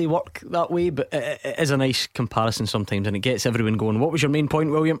doesn't really work that way, but it is a nice comparison sometimes, and it gets everyone going. What was your main point,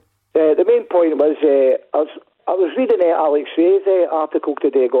 William? The main point was I was reading Alex Ray's article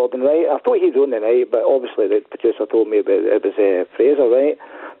today, Gordon, right? I thought he'd on the night, but obviously the producer told me it was Fraser, right?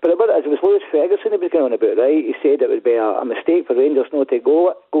 But it was Lewis Ferguson he was going on about, right? He said it would be a mistake for Rangers not to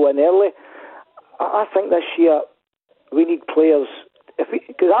go in early. I think this year we need players,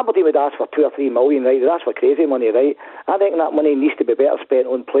 because Aberdeen would ask for 2 or 3 million, right? They'd ask for crazy money, right? I think that money needs to be better spent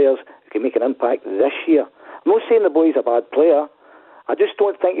on players who can make an impact this year. I'm not saying the boy's a bad player. I just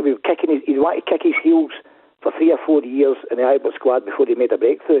don't think he'd want to kick his heels for 3 or 4 years in the Ibrox squad before he made a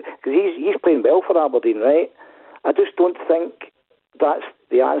breakthrough, because he's playing well for Aberdeen, right? I just don't think that's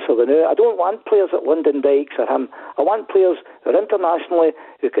the answer. I don't want players at London Dykes or him. I want players who are internationally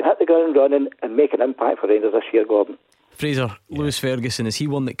who can hit the ground running and make an impact for Rangers this year, Gordon. Fraser, Lewis Ferguson, is he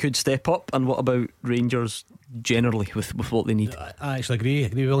one that could step up? And what about Rangers generally with what they need? I actually agree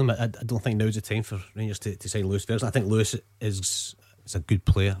with William. I don't think now's the time for Rangers to sign Lewis Ferguson. I think Lewis is a good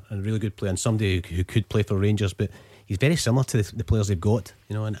player, a really good player, and somebody who could play for Rangers, but he's very similar to the players they've got,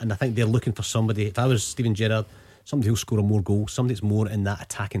 and I think they're looking for somebody. If I was Steven Gerrard, somebody who'll score more goals, somebody that's more in that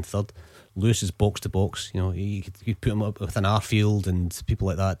attacking third. Lewis is box to box, you could put him up with an Arfield and people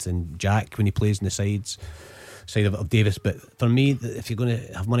like that, and Jack when he plays in the sides. side of Davis. But for me, if you're going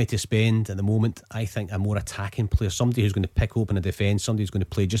to have money to spend at the moment, I think a more attacking player, somebody who's going to pick open a defence, somebody who's going to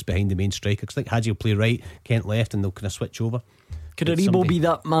play just behind the main striker. Because I think Hadji will play right, Kent left, and they'll kind of switch over. Could Aribo be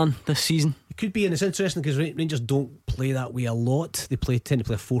that man this season? It could be, and it's interesting because Rangers don't play that way a lot. They tend to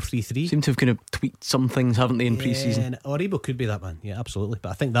play a 4-3-3. Seem to have kind of tweaked some things, haven't they, in pre-season? Aribo could be that man, yeah, absolutely. But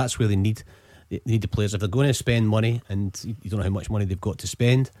I think that's where they need the players. If they're going to spend money and you don't know how much money they've got to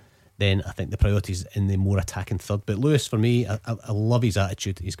spend, then I think the priority is in the more attacking third. But Lewis, for me, I love his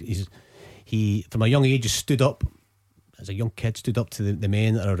attitude. He from a young age has stood up. As a young kid, stood up to the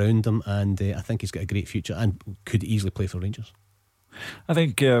men that are around him, and I think he's got a great future and could easily play for Rangers. I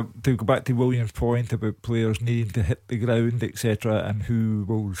think to go back to William's point about players needing to hit the ground, etc., and who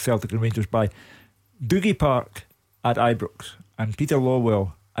will Celtic and Rangers buy, Doogie Park at Ibrox and Peter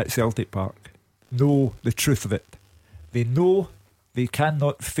Lawwell at Celtic Park know the truth of it. They know they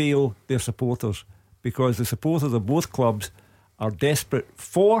cannot fail their supporters, because the supporters of both clubs are desperate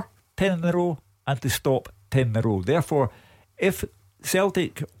for 10 in a row and to stop 10 in a row. Therefore, if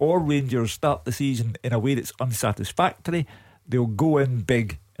Celtic or Rangers start the season in a way that's unsatisfactory, they'll go in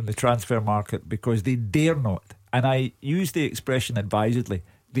big in the transfer market, because they dare not, and I use the expression advisedly,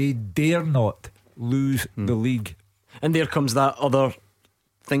 they dare not lose the league. And there comes that other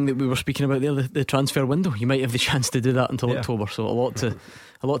thing that we were speaking about there, the transfer window. You might have the chance to do that until October, so a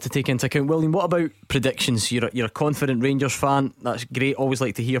lot to take into account. William, what about predictions? You're a confident Rangers fan. That's great. Always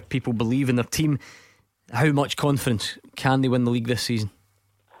like to hear people believe in their team. How much confidence can they win the league this season?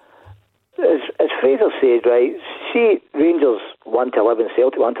 As Fraser said, right, see Rangers 1-11,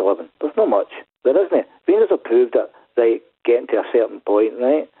 Celtic 1-11. There's not much. There isn't. Rangers have proved it, right, getting to a certain point,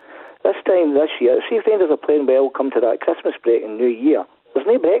 right? This time this year, see if Rangers are playing well, come to that Christmas break and New Year. There's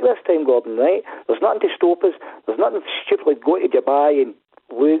no break this time, Gordon, right? There's nothing to stop us. There's nothing stupidly go to Dubai and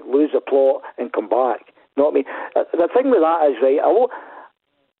lose the plot and come back. You know what I mean? The thing with that is, right,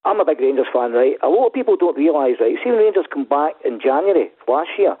 I'm a big Rangers fan, right? A lot of people don't realise, right? See, when Rangers come back in January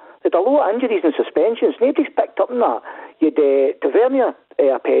last year, they had a lot of injuries and suspensions. Nobody's picked up on that. You had Tavernier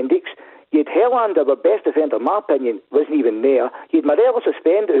appendix. You had Helander, our best defender, in my opinion, wasn't even there. You had Marella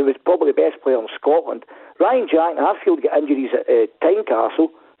suspended, who was probably the best player in Scotland. Ryan Jack and Harfield got injuries at Tynecastle.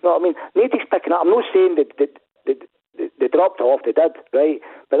 You know what I mean? Nobody's picking up. I'm not saying that they dropped off, they did, right?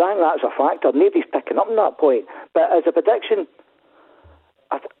 But I think that's a factor. Nobody's picking up on that point. But as a prediction,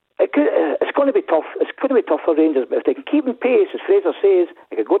 it's going to be tough. It's going to be tough for Rangers, but if they can keep in pace, as Fraser says,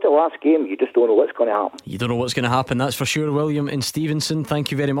 they could go to the last game. You just don't know what's going to happen. You don't know what's going to happen, that's for sure. William in Stevenson,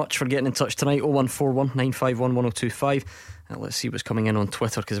 thank you very much for getting in touch tonight. 0141 951 1025. Let's see what's coming in on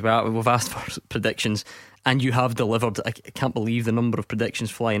Twitter, because we've asked for predictions and you have delivered. I can't believe the number of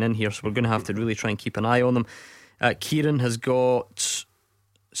predictions flying in here, so we're going to have to really try and keep an eye on them. Kieran has got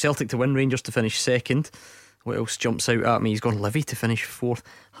Celtic to win, Rangers to finish second. What else jumps out at me? He's gone Livy to finish fourth.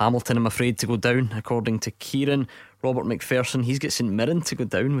 Hamilton, I'm afraid, to go down, according to Kieran. Robert McPherson, he's got St Mirren to go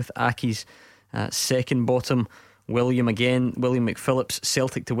down, with Aki's second bottom. William McPhillips,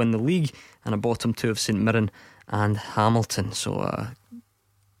 Celtic to win the league, and a bottom two of St Mirren and Hamilton. So a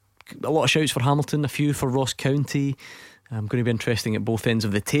lot of shouts for Hamilton, a few for Ross County. Going to be interesting at both ends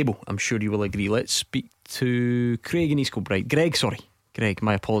of the table, I'm sure you will agree. Let's speak to Craig in East Kilbride. Greg,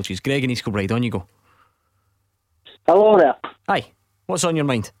 my apologies. Greg in East Kilbride, on you go. Hello there. Hi. What's on your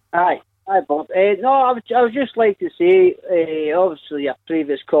mind? Hi, Bob. No, I would just like to say, obviously, your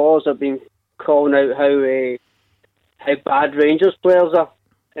previous callers have been calling out how bad Rangers players are,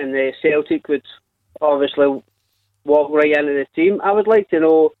 and Celtic would obviously walk right into the team. I would like to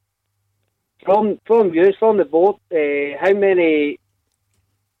know from you, from the board, how many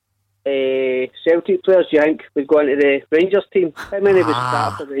Celtic players do you think would go into the Rangers team? How many would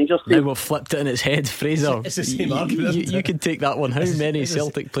start for the Rangers team? Now we've flipped it in its head, Fraser. It's the same argument. You can take that one. How many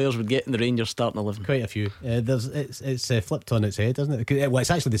Celtic players would get in the Rangers starting 11? Quite a few. It's flipped on its head, isn't it? Well,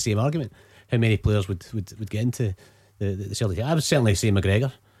 it's actually the same argument. How many players would get into the Celtic? I would certainly say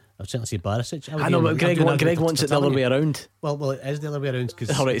McGregor. I would certainly say Barisic. I know, but Greg wants it the other way around. Well, it is the other way around.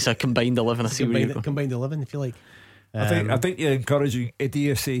 Alright, it's a combined 11. I see where you're going. Combined 11, if you like. I think you're encouraging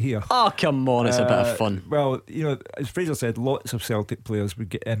idiocy here. Oh, come on, it's a bit of fun. Well, you know, as Fraser said, lots of Celtic players would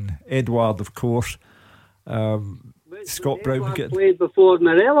get in. Edouard, of course. Scott Brown would get in. Played before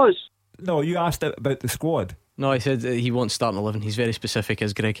Morelos. No, you asked about the squad. No, he said he wants starting 11. He's very specific,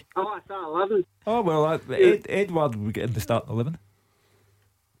 as Greg. Oh, I thought 11. Oh, well, Edouard would get in the starting 11.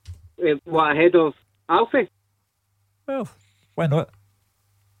 What, ahead of Alfie? Well, why not?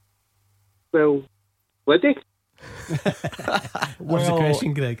 Well, would he? What's the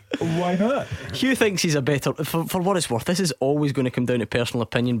question, Greg? Why not? Hugh thinks he's a better. For what it's worth, this is always going to come down to personal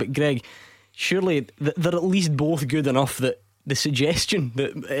opinion. But Greg, surely they're at least both good enough that the suggestion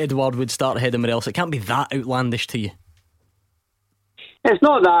that Edouard would start ahead of Morelos, it can't be that outlandish to you. It's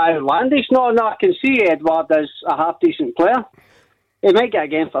not that outlandish. No, I can see Edouard as a half decent player. He might get a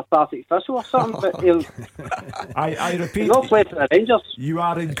game for Partick Thistle or something, but he'll. I repeat, he'll play for the Rangers. You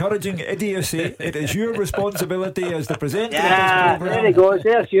are encouraging idiocy. It is your responsibility as the presenter of Yeah, this programme. there he goes.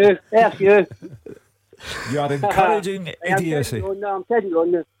 There's you. There's you. You are encouraging idiocy. I'm kidding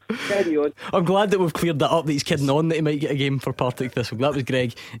you on. I'm glad that we've cleared that up, that he's kidding on that he might get a game for Partick Thistle. That was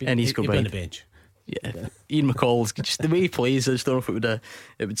Greg and East Kilbride. on the bench. Yeah, Ian McCall's just the way he plays. I just don't know if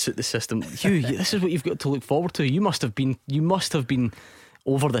it would suit the system. Hugh, this is what you've got to look forward to. You must have been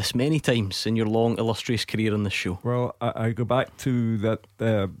over this many times in your long illustrious career in this show. Well, I go back to that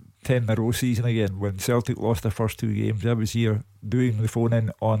 10 in a row season again when Celtic lost their first 2 games. I was here doing the phone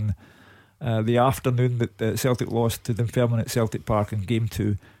in on the afternoon that Celtic lost to Dunfermline at Celtic Park in game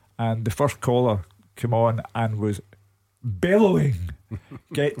 2, and the first caller came on and was bellowing,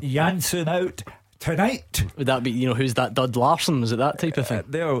 "Get Janssen out tonight." Would that be, who's that Dud Larson? Was it that type of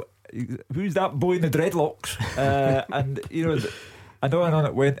thing? Who's that boy in the dreadlocks? And and on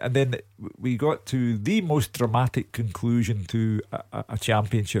it went, and then we got to the most dramatic conclusion to a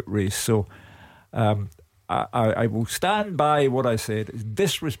championship race. So I will stand by what I said. It's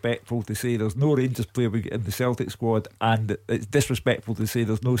disrespectful to say there's no Rangers player in the Celtic squad, and it's disrespectful to say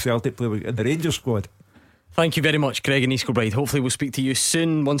there's no Celtic player in the Rangers squad. Thank you very much, Greg and East Kilbride. Hopefully we'll speak to you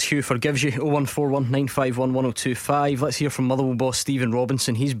soon once Hugh forgives you. 0141 951 1025. Let's hear from Motherwell boss Stephen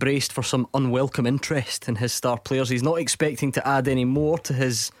Robinson. He's braced for some unwelcome interest in his star players. He's not expecting to add any more to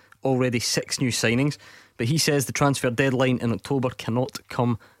his already 6 new signings, but he says the transfer deadline in October cannot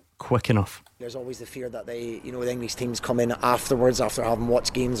come quick enough. There's always the fear that the English teams come in afterwards, after having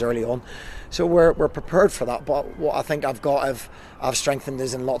watched games early on. So we're prepared for that. But what I think I've strengthened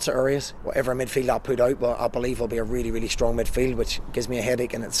is in lots of areas. Whatever midfield I put out, but I believe will be a really, really strong midfield, which gives me a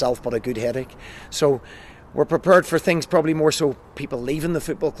headache in itself, but a good headache. So we're prepared for things, probably more so people leaving the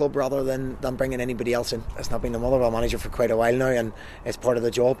football club rather than bringing anybody else in. It's not been the Motherwell manager for quite a while now, and it's part of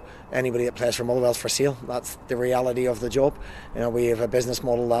the job. Anybody that plays for Motherwell's for sale. That's the reality of the job. We have a business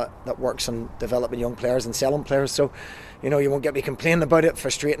model that works on developing young players and selling players. So you won't get me complaining about it.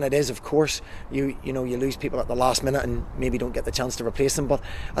 Frustrating it is, of course. You lose people at the last minute and maybe don't get the chance to replace them. But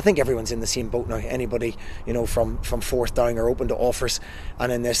I think everyone's in the same boat now. Anybody from fourth down are open to offers,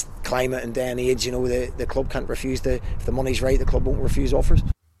 and in this climate and day and age, the club can't refuse if the money's right, the club won't refuse offers.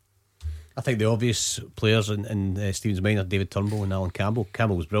 I think the obvious players in Stephen's mind are David Turnbull and Alan Campbell.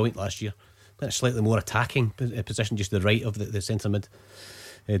 Campbell was brilliant last year, but a slightly more attacking position, just to the right of the centre mid.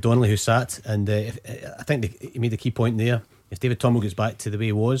 Donnelly, who sat, and I think he made a key point there. If David Turnbull gets back to the way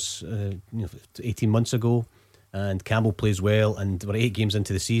he was 18 months ago, and Campbell plays well, and we're 8 games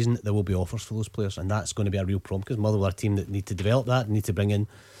into the season, there will be offers for those players, and that's going to be a real problem, because Motherwell are a team that need to develop that, need to bring in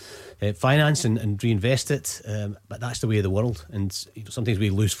finance and reinvest it, but that's the way of the world. And sometimes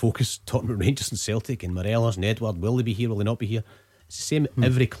we lose focus talking about Rangers and Celtic and Morelos and Edouard. Will they be here, will they not be here? It's the same at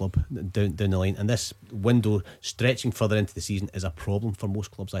every club down the line, and this window stretching further into the season is a problem for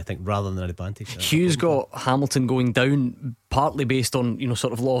most clubs, I think, rather than an advantage. Hugh's got Hamilton going down partly based on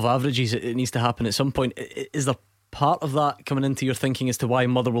sort of law of averages. It needs to happen at some point. Is there part of that coming into your thinking as to why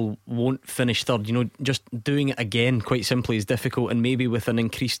Motherwell won't finish third? Just doing it again quite simply is difficult, and maybe with an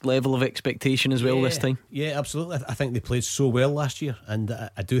increased level of expectation as well this time. Yeah, absolutely. I think they played so well last year, and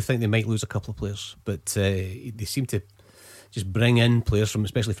I do think they might lose a couple of players, but they seem to just bring in players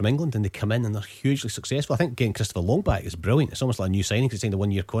especially from England, and they come in and they're hugely successful. I think getting Christopher Long back is brilliant. It's almost like a new signing, because he's signed a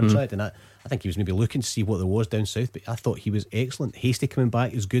 1-year contract, and I think he was maybe looking to see what there was down south, but I thought he was excellent. Hasty coming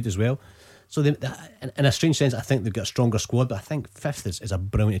back is good as well. So in a strange sense, I think they've got a stronger squad, but I think 5th is a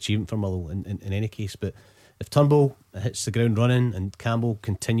brilliant achievement for Motherwell in any case. But if Turnbull hits the ground running and Campbell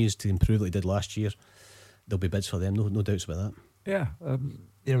continues to improve like he did last year, there'll be bids for them, no doubts about that.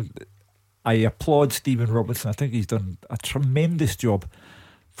 Yeah, I applaud Stephen Robinson. I think he's done a tremendous job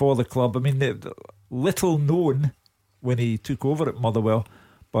for the club. I mean, little known when he took over at Motherwell,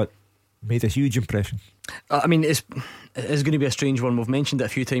 but made a huge impression. I mean, it's going to be a strange one. We've mentioned it a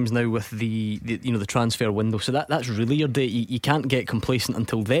few times now with the transfer window. So that's really your day. You can't get complacent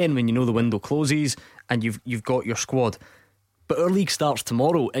until then, when the window closes and you've got your squad. But our league starts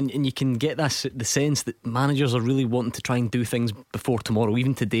tomorrow, and you can get the sense that managers are really wanting to try and do things before tomorrow.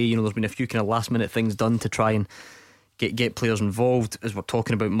 Even today, there's been a few kind of last minute things done to try and get players involved. As we're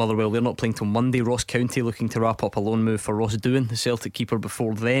talking about Motherwell, they're not playing till Monday. Ross County looking to wrap up a loan move for Ross Doohan, the Celtic keeper,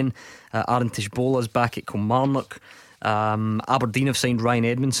 before then. Aaron Tishbola's back at Kilmarnock. Aberdeen have signed Ryan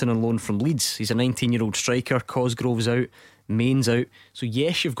Edmondson on loan from Leeds. He's a 19-year-old striker. Cosgrove's out. Main's out. So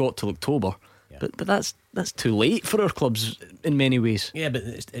yes, you've got till October, but that's too late for our clubs in many ways. Yeah, but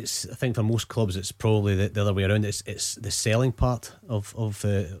it's I think for most clubs it's probably the other way around. It's the selling part of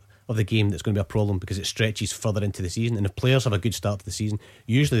the game that's going to be a problem, because it stretches further into the season, and if players have a good start to the season,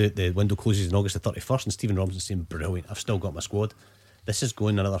 usually the window closes in August the 31st, and Stephen Robinson's saying, brilliant, I've still got my squad. This is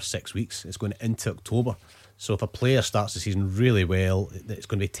going another 6 weeks. It's going into October. So if a player starts the season really well, it's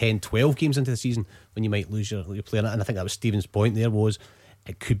going to be 10-12 games into the season when you might lose your player. And I think that was Stephen's point there, was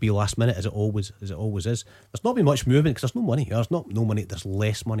it could be last minute, as it always is. There's not been much movement because there's no money. There's not no money, there's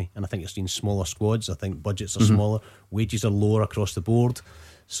less money. And I think you're seeing smaller squads. I think budgets are smaller, wages are lower across the board.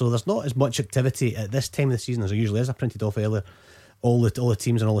 So there's not as much activity at this time of the season as there usually is. I printed off earlier all the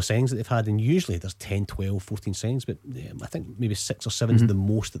teams and all the signings that they've had, and usually there's 10, 12, 14 signings, but I think maybe 6 or 7 is the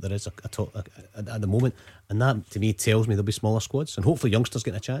most that there is at the moment, and that to me tells me there'll be smaller squads, and hopefully youngsters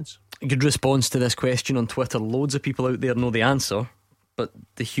getting a chance. Good response to this question on Twitter. Loads of people out there know the answer, but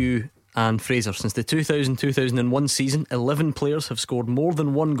the Hugh and Fraser, since the 2000-2001 season, 11 players have scored more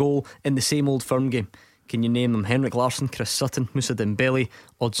than one goal in the same Old Firm game. Can you name them? Henrik Larsson, Chris Sutton, Moussa Dembele,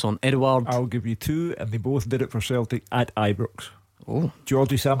 Odsonne Edouard. I'll give you 2, and they both did it for Celtic at Ibrox. Oh,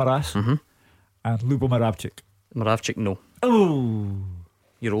 Georgi Samaras and Lubo Moravcik, no. Oh,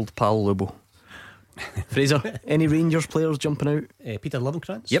 your old pal Lubo. Fraser, any Rangers players jumping out? Peter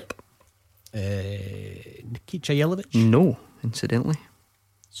Lovenkrantz. Yep. Nikita Jelavic. No, incidentally.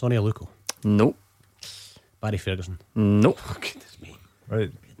 Sonny Aluko. No. Barry Ferguson. No. Oh, goodness me.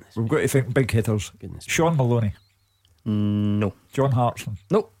 right. We've got to think big hitters. Sean Maloney. No. John Hartson.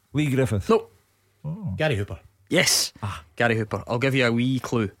 No. Lee Griffith. No. Oh. Gary Hooper. Yes, Gary Hooper. I'll give you a wee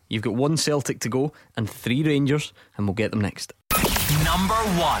clue. You've got 1 Celtic to go and 3 Rangers, and we'll get them next. Number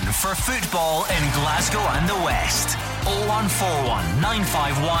 1 for football in Glasgow and the West. 0141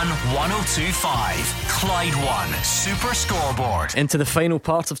 951 1025. Clyde 1 Super Scoreboard. Into the final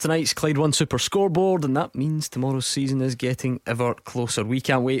part of tonight's Clyde 1 Super Scoreboard, and that means tomorrow's season is getting ever closer. We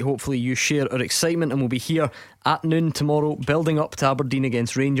can't wait. Hopefully you share our excitement, and we'll be here at noon tomorrow, building up to Aberdeen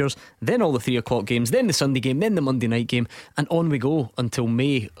against Rangers, then all the 3 o'clock games, then the Sunday game, then the Monday night game, and on we go until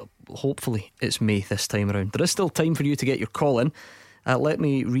May. Hopefully it's May this time around. There is still time for you to get your call in. Let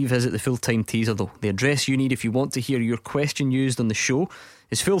me revisit the full-time teaser though. The address you need if you want to hear your question used on the show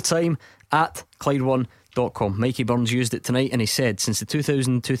is fulltime at Clyde1.com. Mikey Burns used it tonight, and he said since the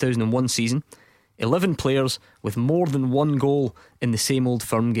 2000-2001 season, 11 players with more than 1 goal in the same Old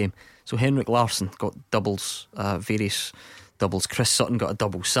Firm game. So Henrik Larsson got doubles, various doubles. Chris Sutton got a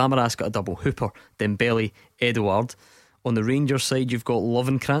double. Samaras got a double. Hooper, Dembele, Edouard. On the Rangers side, you've got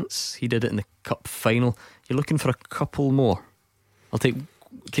Lovenkrantz. He did it in the cup final. You're looking for a couple more. I'll take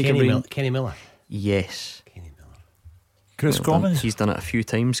Kenny Miller. Yes. Kenny Miller. Chris Commons. He's done it a few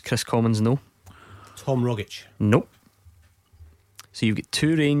times. Chris Commons, no. Tom Rogic. Nope. So you've got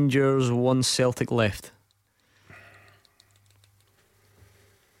 2 Rangers, 1 Celtic left.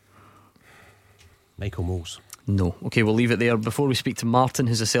 Michael Moles. No. Okay, we'll leave it there. Before we speak to Martin,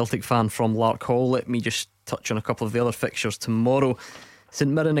 who's a Celtic fan from Lark Hall, let me just touch on a couple of the other fixtures tomorrow. St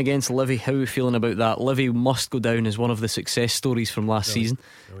Mirren against Livy. How are we feeling about that? Livy must go down as one of the success stories from last season.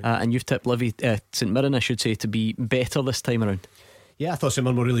 And you've tipped St Mirren, I should say, to be better this time around. Yeah, I thought St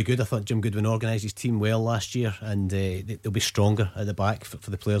Mirren were really good. I thought Jim Goodwin organised his team well last year, and they'll be stronger at the back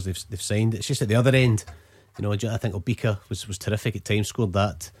for the players they've signed. It's just at the other end, you know, I think Obika was terrific at times, scored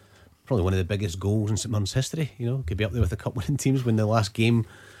that, probably one of the biggest goals in St Mirren's history. You know, could be up there with the cup winning teams when the last game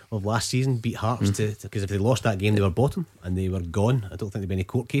of last season beat Hearts because if they lost that game they were bottom and they were gone. I don't think there'd be any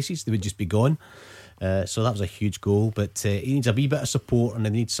court cases, they would just be gone. So that was a huge goal, but he needs a wee bit of support, and they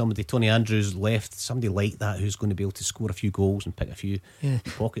need somebody. Tony Andrews left, somebody like that who's going to be able to score a few goals and pick a few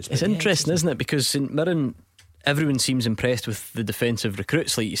pockets. It's interesting, isn't it? Because St Mirren, everyone seems impressed with the defensive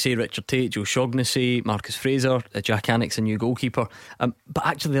recruits, like you say, Richard Tate, Joe Shaughnessy, Marcus Fraser, Jack Annick's a new goalkeeper, but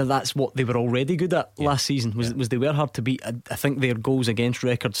actually that's what they were already good at last season, was they were hard to beat. I think their goals against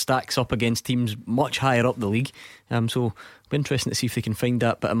record stacks up against teams much higher up the league, so it'll be interesting to see if they can find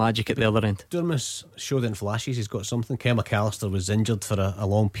that bit of magic at the other end. Durmus showed in flashes he's got something. Kel McAllister was injured for a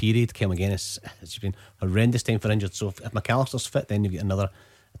long period. Kel McGuinness, it's been a horrendous time for injured, so if McAllister's fit, then you get another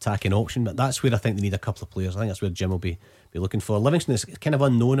attacking option. But that's where I think they need a couple of players. I think that's where Jim will be looking for. Livingston is kind of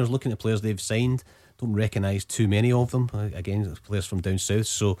unknown. I was looking at players they've signed, don't recognise too many of them, again players from down south,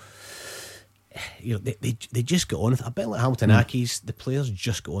 so you know, they just get on with it. A bit like Hamilton Accies, the players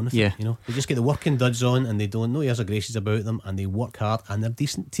just get on with it. You know, they just get the working duds on, and they don't know airs or graces about them, and they work hard, and they're a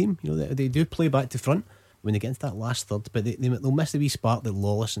decent team. You know, they do play back to front, when they get into that last third, but they'll miss the wee spark that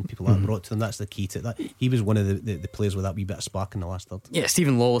Lawless and people like that brought to them. That's the key to that. He was one of the players with that wee bit of spark in the last third. Yeah,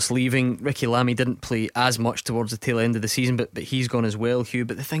 Stephen Lawless leaving. Ricky Lamy didn't play as much towards the tail end of the season, but he's gone as well, Hugh.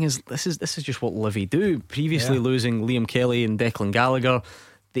 But the thing is, this is just what Livy do. Previously losing Liam Kelly and Declan Gallagher,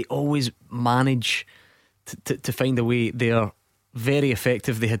 they always manage to find a way. They are very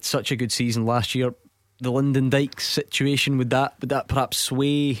effective. They had such a good season last year. The Lyndon Dykes situation, would that perhaps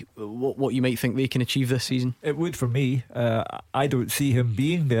sway what you might think they can achieve this season? It would for me. I don't see him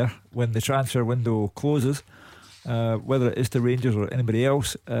being there when the transfer window closes, whether it is to Rangers or anybody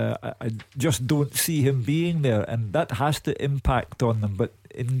else. I just don't see him being there, and that has to impact on them. But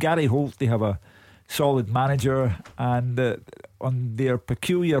in Gary Holt, they have a solid manager, and on their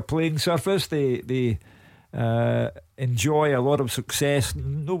peculiar playing surface, they enjoy a lot of success.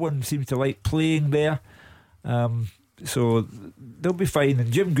 No one seems to like playing there, so they'll be fine.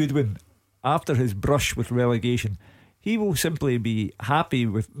 And Jim Goodwin, after his brush with relegation, he will simply be happy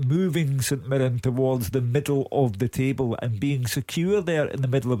with moving St Mirren towards the middle of the table and being secure there in the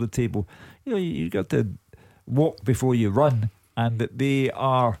middle of the table. You know, you've got to walk before you run, and that they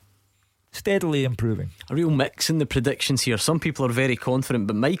are steadily improving. A real mix in the predictions here. Some people are very confident,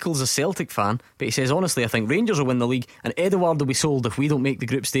 but Michael's a Celtic fan, but he says, honestly, I think Rangers will win the league and Edouard will be sold if we don't make the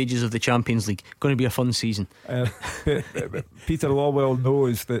group stages of the Champions League. Going to be a fun season. Peter Lawwell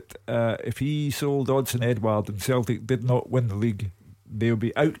knows that if he sold Odsonne Edouard and Celtic did not win the league, they'll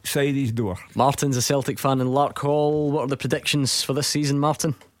be outside his door. Martin's a Celtic fan in Larkhall. What are the predictions for this season,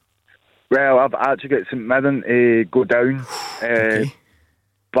 Martin? Well, I've actually got St Mirren go down. Okay.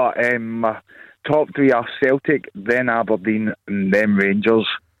 But my top three are Celtic, then Aberdeen, and then Rangers.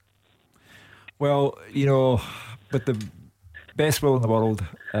 Well, you know, with the best will in the world,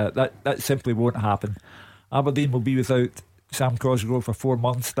 that simply won't happen. Aberdeen will be without Sam Cosgrove for 4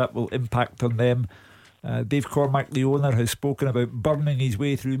 months. That will impact on them. Dave Cormack, the owner, has spoken about burning his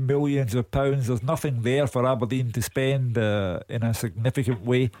way through millions of pounds. There's nothing there for Aberdeen to spend in a significant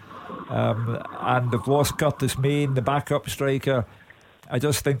way. And they've lost Curtis Main, the backup striker. I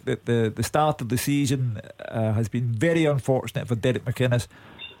just think that the start of the season has been very unfortunate for Derek McInnes,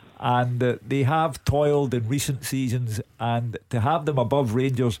 and they have toiled in recent seasons, and to have them above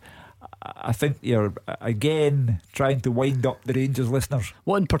Rangers, I think you're again trying to wind up the Rangers listeners.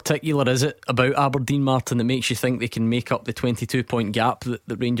 What in particular is it about Aberdeen, Martin, that makes you think they can make up the 22-point gap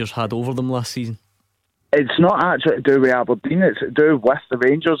that Rangers had over them last season? It's not actually to do with Aberdeen, it's to do with the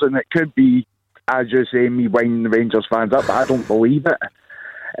Rangers, and it could be, as you say, me winding the Rangers fans up, but I don't believe it.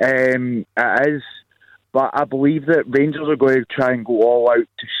 It is, but I believe that Rangers are going to try and go all out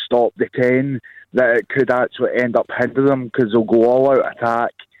to stop the 10, that it could actually end up hindering them because they'll go all out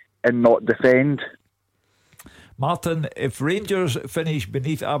attack and not defend. Martin, if Rangers finish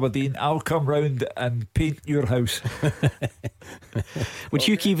beneath Aberdeen, I'll come round and paint your house. Would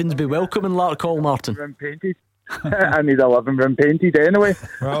Hugh Keevins be welcome in Larkhall, Martin? Painted. I need a living room painted anyway.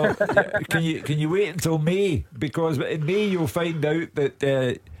 Well, can you wait until May? Because in May you'll find out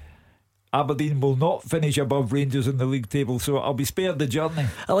that Aberdeen will not finish above Rangers in the league table, so I'll be spared the journey.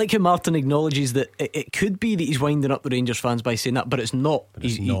 I like how Martin acknowledges that it could be that he's winding up the Rangers fans by saying that, but it's not.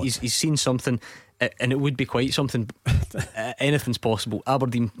 He's seen something, and it would be quite something. Anything's possible.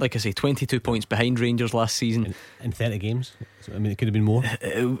 Aberdeen, like I say, 22 points behind Rangers last season in 30 games. So, I mean, it could have been more.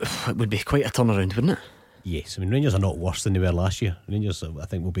 It would be quite a turnaround, wouldn't it? Yes, I mean, Rangers are not worse than they were last year. Rangers, I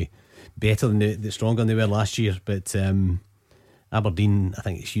think, will be better than stronger than they were last year. But Aberdeen, I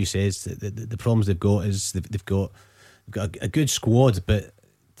think, as Hugh says, the problems they've got is they've got a good squad, but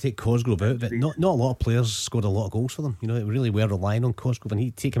take Cosgrove out of it, not a lot of players scored a lot of goals for them. You know, they really were relying on Cosgrove, and he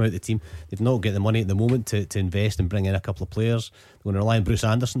take him out of the team. They've not got the money at the moment to invest and bring in a couple of players. They're going to rely on Bruce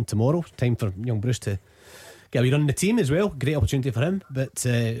Anderson tomorrow. Time for young Bruce to get a wee run in the team as well. Great opportunity for him. But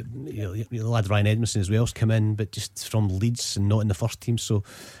the lad Ryan Edmondson as well has come in, but just from Leeds and not in the first team. So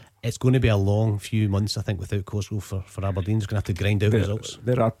it's going to be a long few months, I think, without Cosgrove for Aberdeen. They're going to have to grind out results.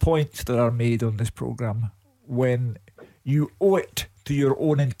 There are points that are made on this programme when you owe it to your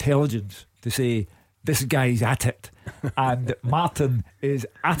own intelligence to say this guy's at it, and Martin is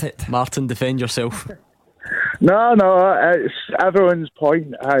at it. Martin, defend yourself. No, it's everyone's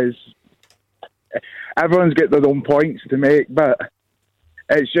point has. Everyone's got their own points to make, but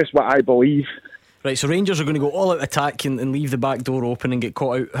it's just what I believe. Right, so Rangers are going to go all out attack and leave the back door open and get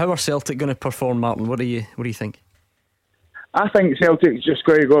caught out. How are Celtic going to perform, Martin? What do you think? I think Celtic's just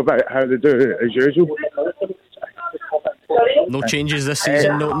going to go about how they do it as usual. No changes this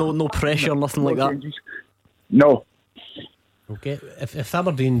season. No pressure, nothing like that. No. Okay, if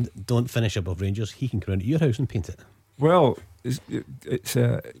Aberdeen don't finish above Rangers, he can come round to your house and paint it. Well, it's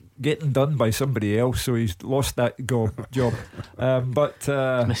getting done by somebody else, so he's lost that job. But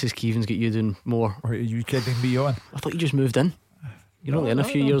Mrs. Keevins got you doing more. Are you kidding me on? I thought you just moved in. You're only in a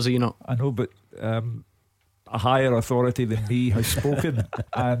few years, are you not? I know, but a higher authority than me has spoken,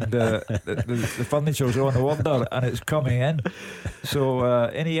 and the furniture's on order and it's coming in. So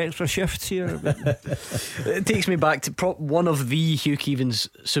any extra shifts here? It takes me back to one of the Hugh Keevins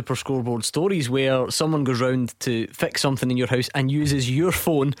Super Scoreboard stories, where someone goes round to fix something in your house and uses your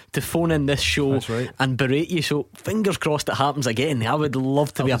phone to phone in this show. That's right. And berate you. So fingers crossed it happens again. I would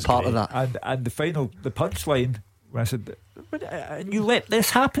love to be a part of that. And the punchline, when I said, and you let this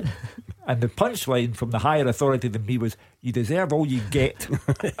happen, and the punchline from the higher authority than me was, you deserve all you get.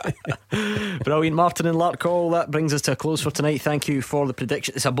 Brilliant. Martin and Larkhall, that brings us to a close for tonight. Thank you for the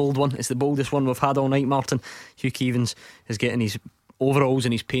prediction. It's a bold one. It's the boldest one we've had all night, Martin. Hugh Keevins is getting his overalls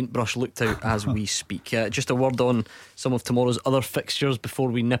and his paintbrush looked out as we speak. Just a word on some of tomorrow's other fixtures before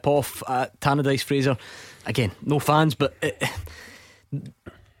we nip off. Tannadice, Fraser, again, no fans, but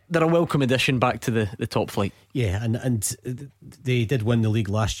they're a welcome addition back to the top flight. Yeah, and they did win the league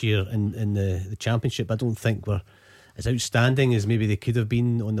last year in the championship. I don't think we're as outstanding as maybe they could have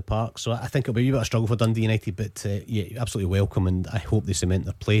been on the park, so I think it'll be a bit of a struggle for Dundee United, but yeah, absolutely welcome, and I hope they cement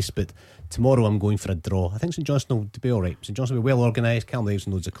their place. But tomorrow I'm going for a draw. I think St Johnstone will be alright. St Johnstone will be well organised. Callum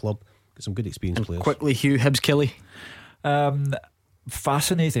Davidson knows the club, got some good experienced players. Quickly, Hugh, Hibs Killie.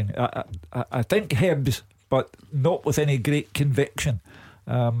 Fascinating. I think Hibs, but not with any great conviction.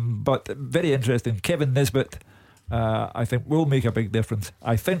 But very interesting. Kevin Nisbet, I think will make a big difference.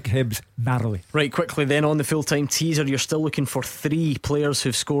 I think Hibs narrowly. Right, quickly then on the full-time teaser, you're still looking for 3 players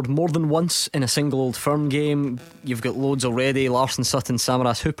who've scored more than once in a single Old Firm game. You've got loads already: Larson, Sutton,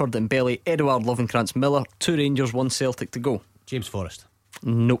 Samaras, Hooper, Dembele, Edouard, Lovencrantz, Miller. 2 Rangers, 1 Celtic to go. James Forrest.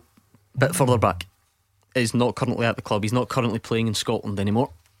 Nope. Bit further back. Is not currently at the club. He's not currently playing in Scotland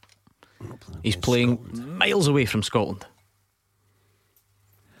anymore. He's playing miles away from Scotland.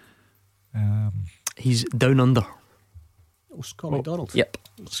 He's down under. Scott McDonald. Yep,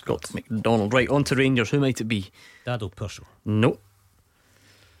 Scott McDonald. Right, on to Rangers. Who might it be? Dado Purcell. No.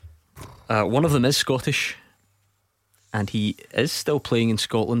 One of them is Scottish, and he is still playing in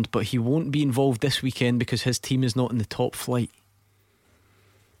Scotland, but he won't be involved this weekend because his team is not in the top flight.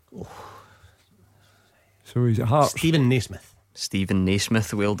 So he's at Hearts. Stephen Naismith. Stephen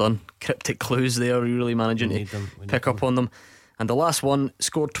Naismith, well done. Cryptic clues there. You're really managing to pick up on them. And the last one,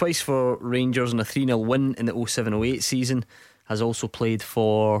 scored twice for Rangers in a 3-0 win in the 07-08 season. Has also played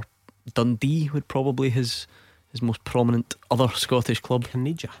for Dundee, would probably his most prominent other Scottish club.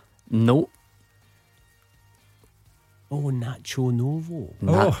 Caniggia. No. Oh, Nacho Novo.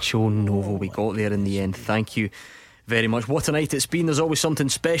 Nacho Novo. We got there in the end. Thank you very much. What a night it's been. There's always something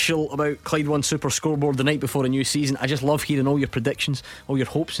special about Clyde One Super Scoreboard the night before a new season. I just love hearing all your predictions, all your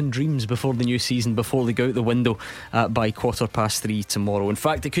hopes and dreams before the new season, before they go out the window by 3:15 tomorrow. In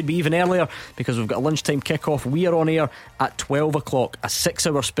fact, it could be even earlier because we've got a lunchtime kick-off. We are on air at 12 o'clock, a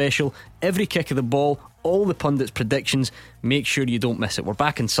 6-hour special. Every kick of the ball, all the pundits' predictions. Make sure you don't miss it. We're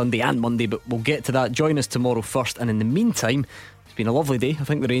back on Sunday and Monday, but we'll get to that. Join us tomorrow first, and in the meantime, it's been a lovely day. I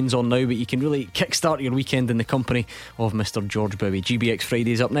think the rain's on now, but you can really kickstart your weekend in the company of Mr. George Bowie. GBX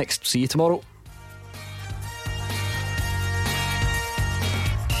Fridays up next. See you tomorrow.